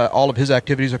about all of his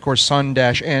activities, of course,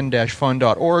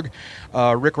 sun-n-fun.org.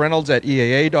 Rick Reynolds at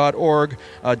EAA.org.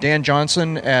 Dan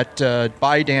Johnson at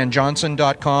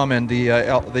bydanjohnson.com and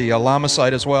the Llama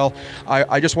site as well.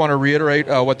 I just want to reiterate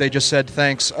what they just said.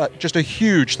 Thanks. Just a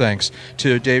huge thanks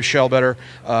to Dave Schaubetter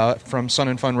from Sun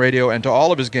and Fun Radio and to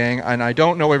all of his gang. And I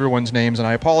don't know everyone's names, and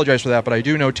I apologize for that, but I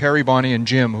do know Terry, Bonnie, and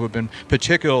Jim, who have been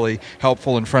particularly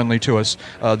helpful and friendly to us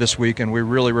this week, and we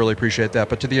really, really appreciate that.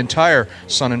 But to the entire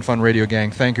Sun and Fun Radio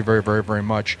gang, thank you very, very, very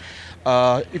much.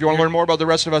 If you want to learn more about the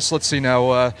rest of us, let's see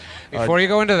now. Before you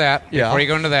go into that,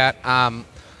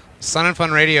 Sun and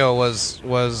Fun Radio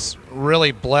was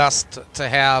really blessed to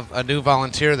have a new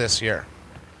volunteer this year.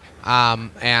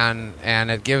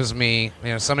 and it gives me,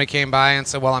 somebody came by and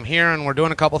said, well, I'm here and we're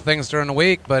doing a couple things during the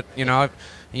week, but you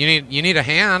need a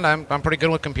hand. I'm pretty good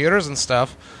with computers and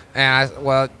stuff. And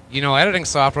editing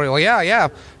software. Well, yeah.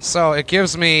 So it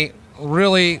gives me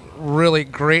really, really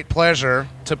great pleasure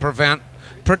to present.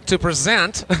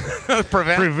 Prevent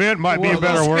might be a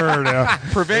better word. Yeah.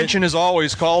 Prevention is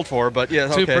always called for, but yeah.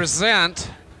 Okay. To present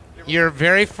your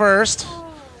very first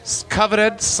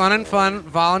coveted Sun and Fun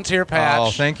volunteer patch.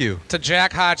 Oh, thank you. To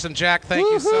Jack Hodgson. Jack, thank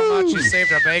you so much. You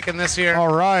saved our bacon this year.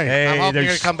 All right. Hey, I'm hoping you're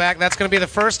going to come back. That's going to be the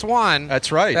first one.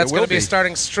 That's right. That's it going will to be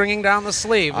starting stringing down the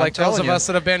sleeve, like those of us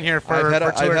that have been here for I've had 2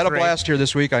 or 3. I've had a blast here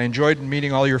this week. I enjoyed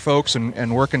meeting all your folks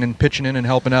and working and pitching in and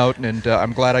helping out, and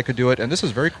I'm glad I could do it. And this is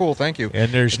very cool. Thank you.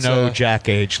 And there's no Jack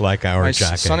Age like our nice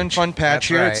Jack Sun Age. and Fun patch That's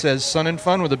here. right. It says Sun and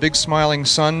Fun with a big smiling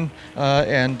sun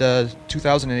and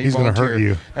 2008 He's gonna volunteer. hurt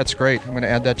you. That's great. I'm going to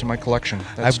add that to my collection.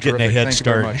 That's I'm getting a terrific. head Thank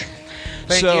start. You very much.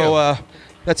 Thank so you.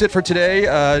 That's it for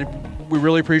today. We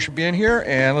really appreciate being here,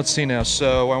 and let's see now.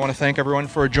 So I want to thank everyone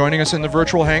for joining us in the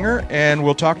virtual hangar, and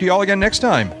we'll talk to you all again next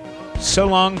time. So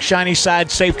long, shiny side,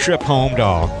 safe trip home,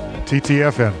 dog.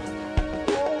 TTFN.